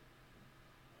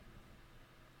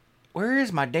 Where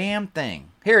is my damn thing?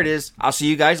 Here it is. I'll see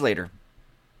you guys later.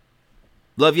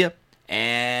 Love you.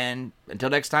 And until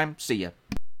next time, see ya.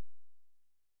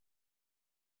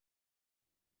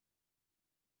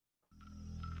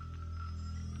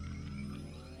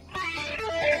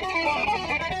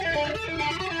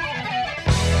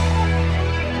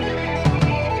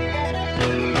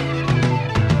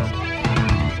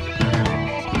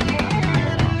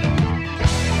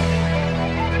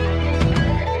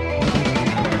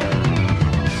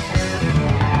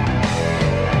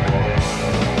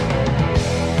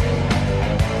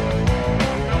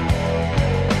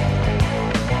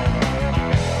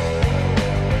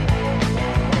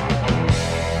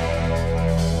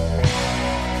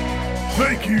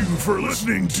 Thank you for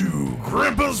listening to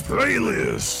Grandpa's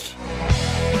Playlist.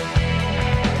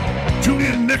 Tune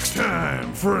in next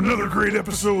time for another great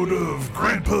episode of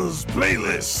Grandpa's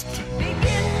Playlist.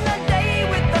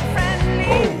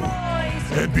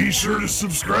 And be sure to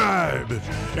subscribe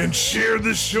and share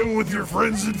this show with your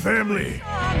friends and family.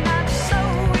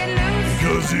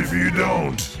 Because if you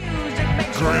don't,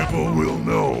 Grandpa will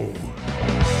know.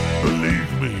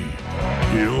 Believe me,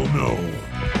 he'll know.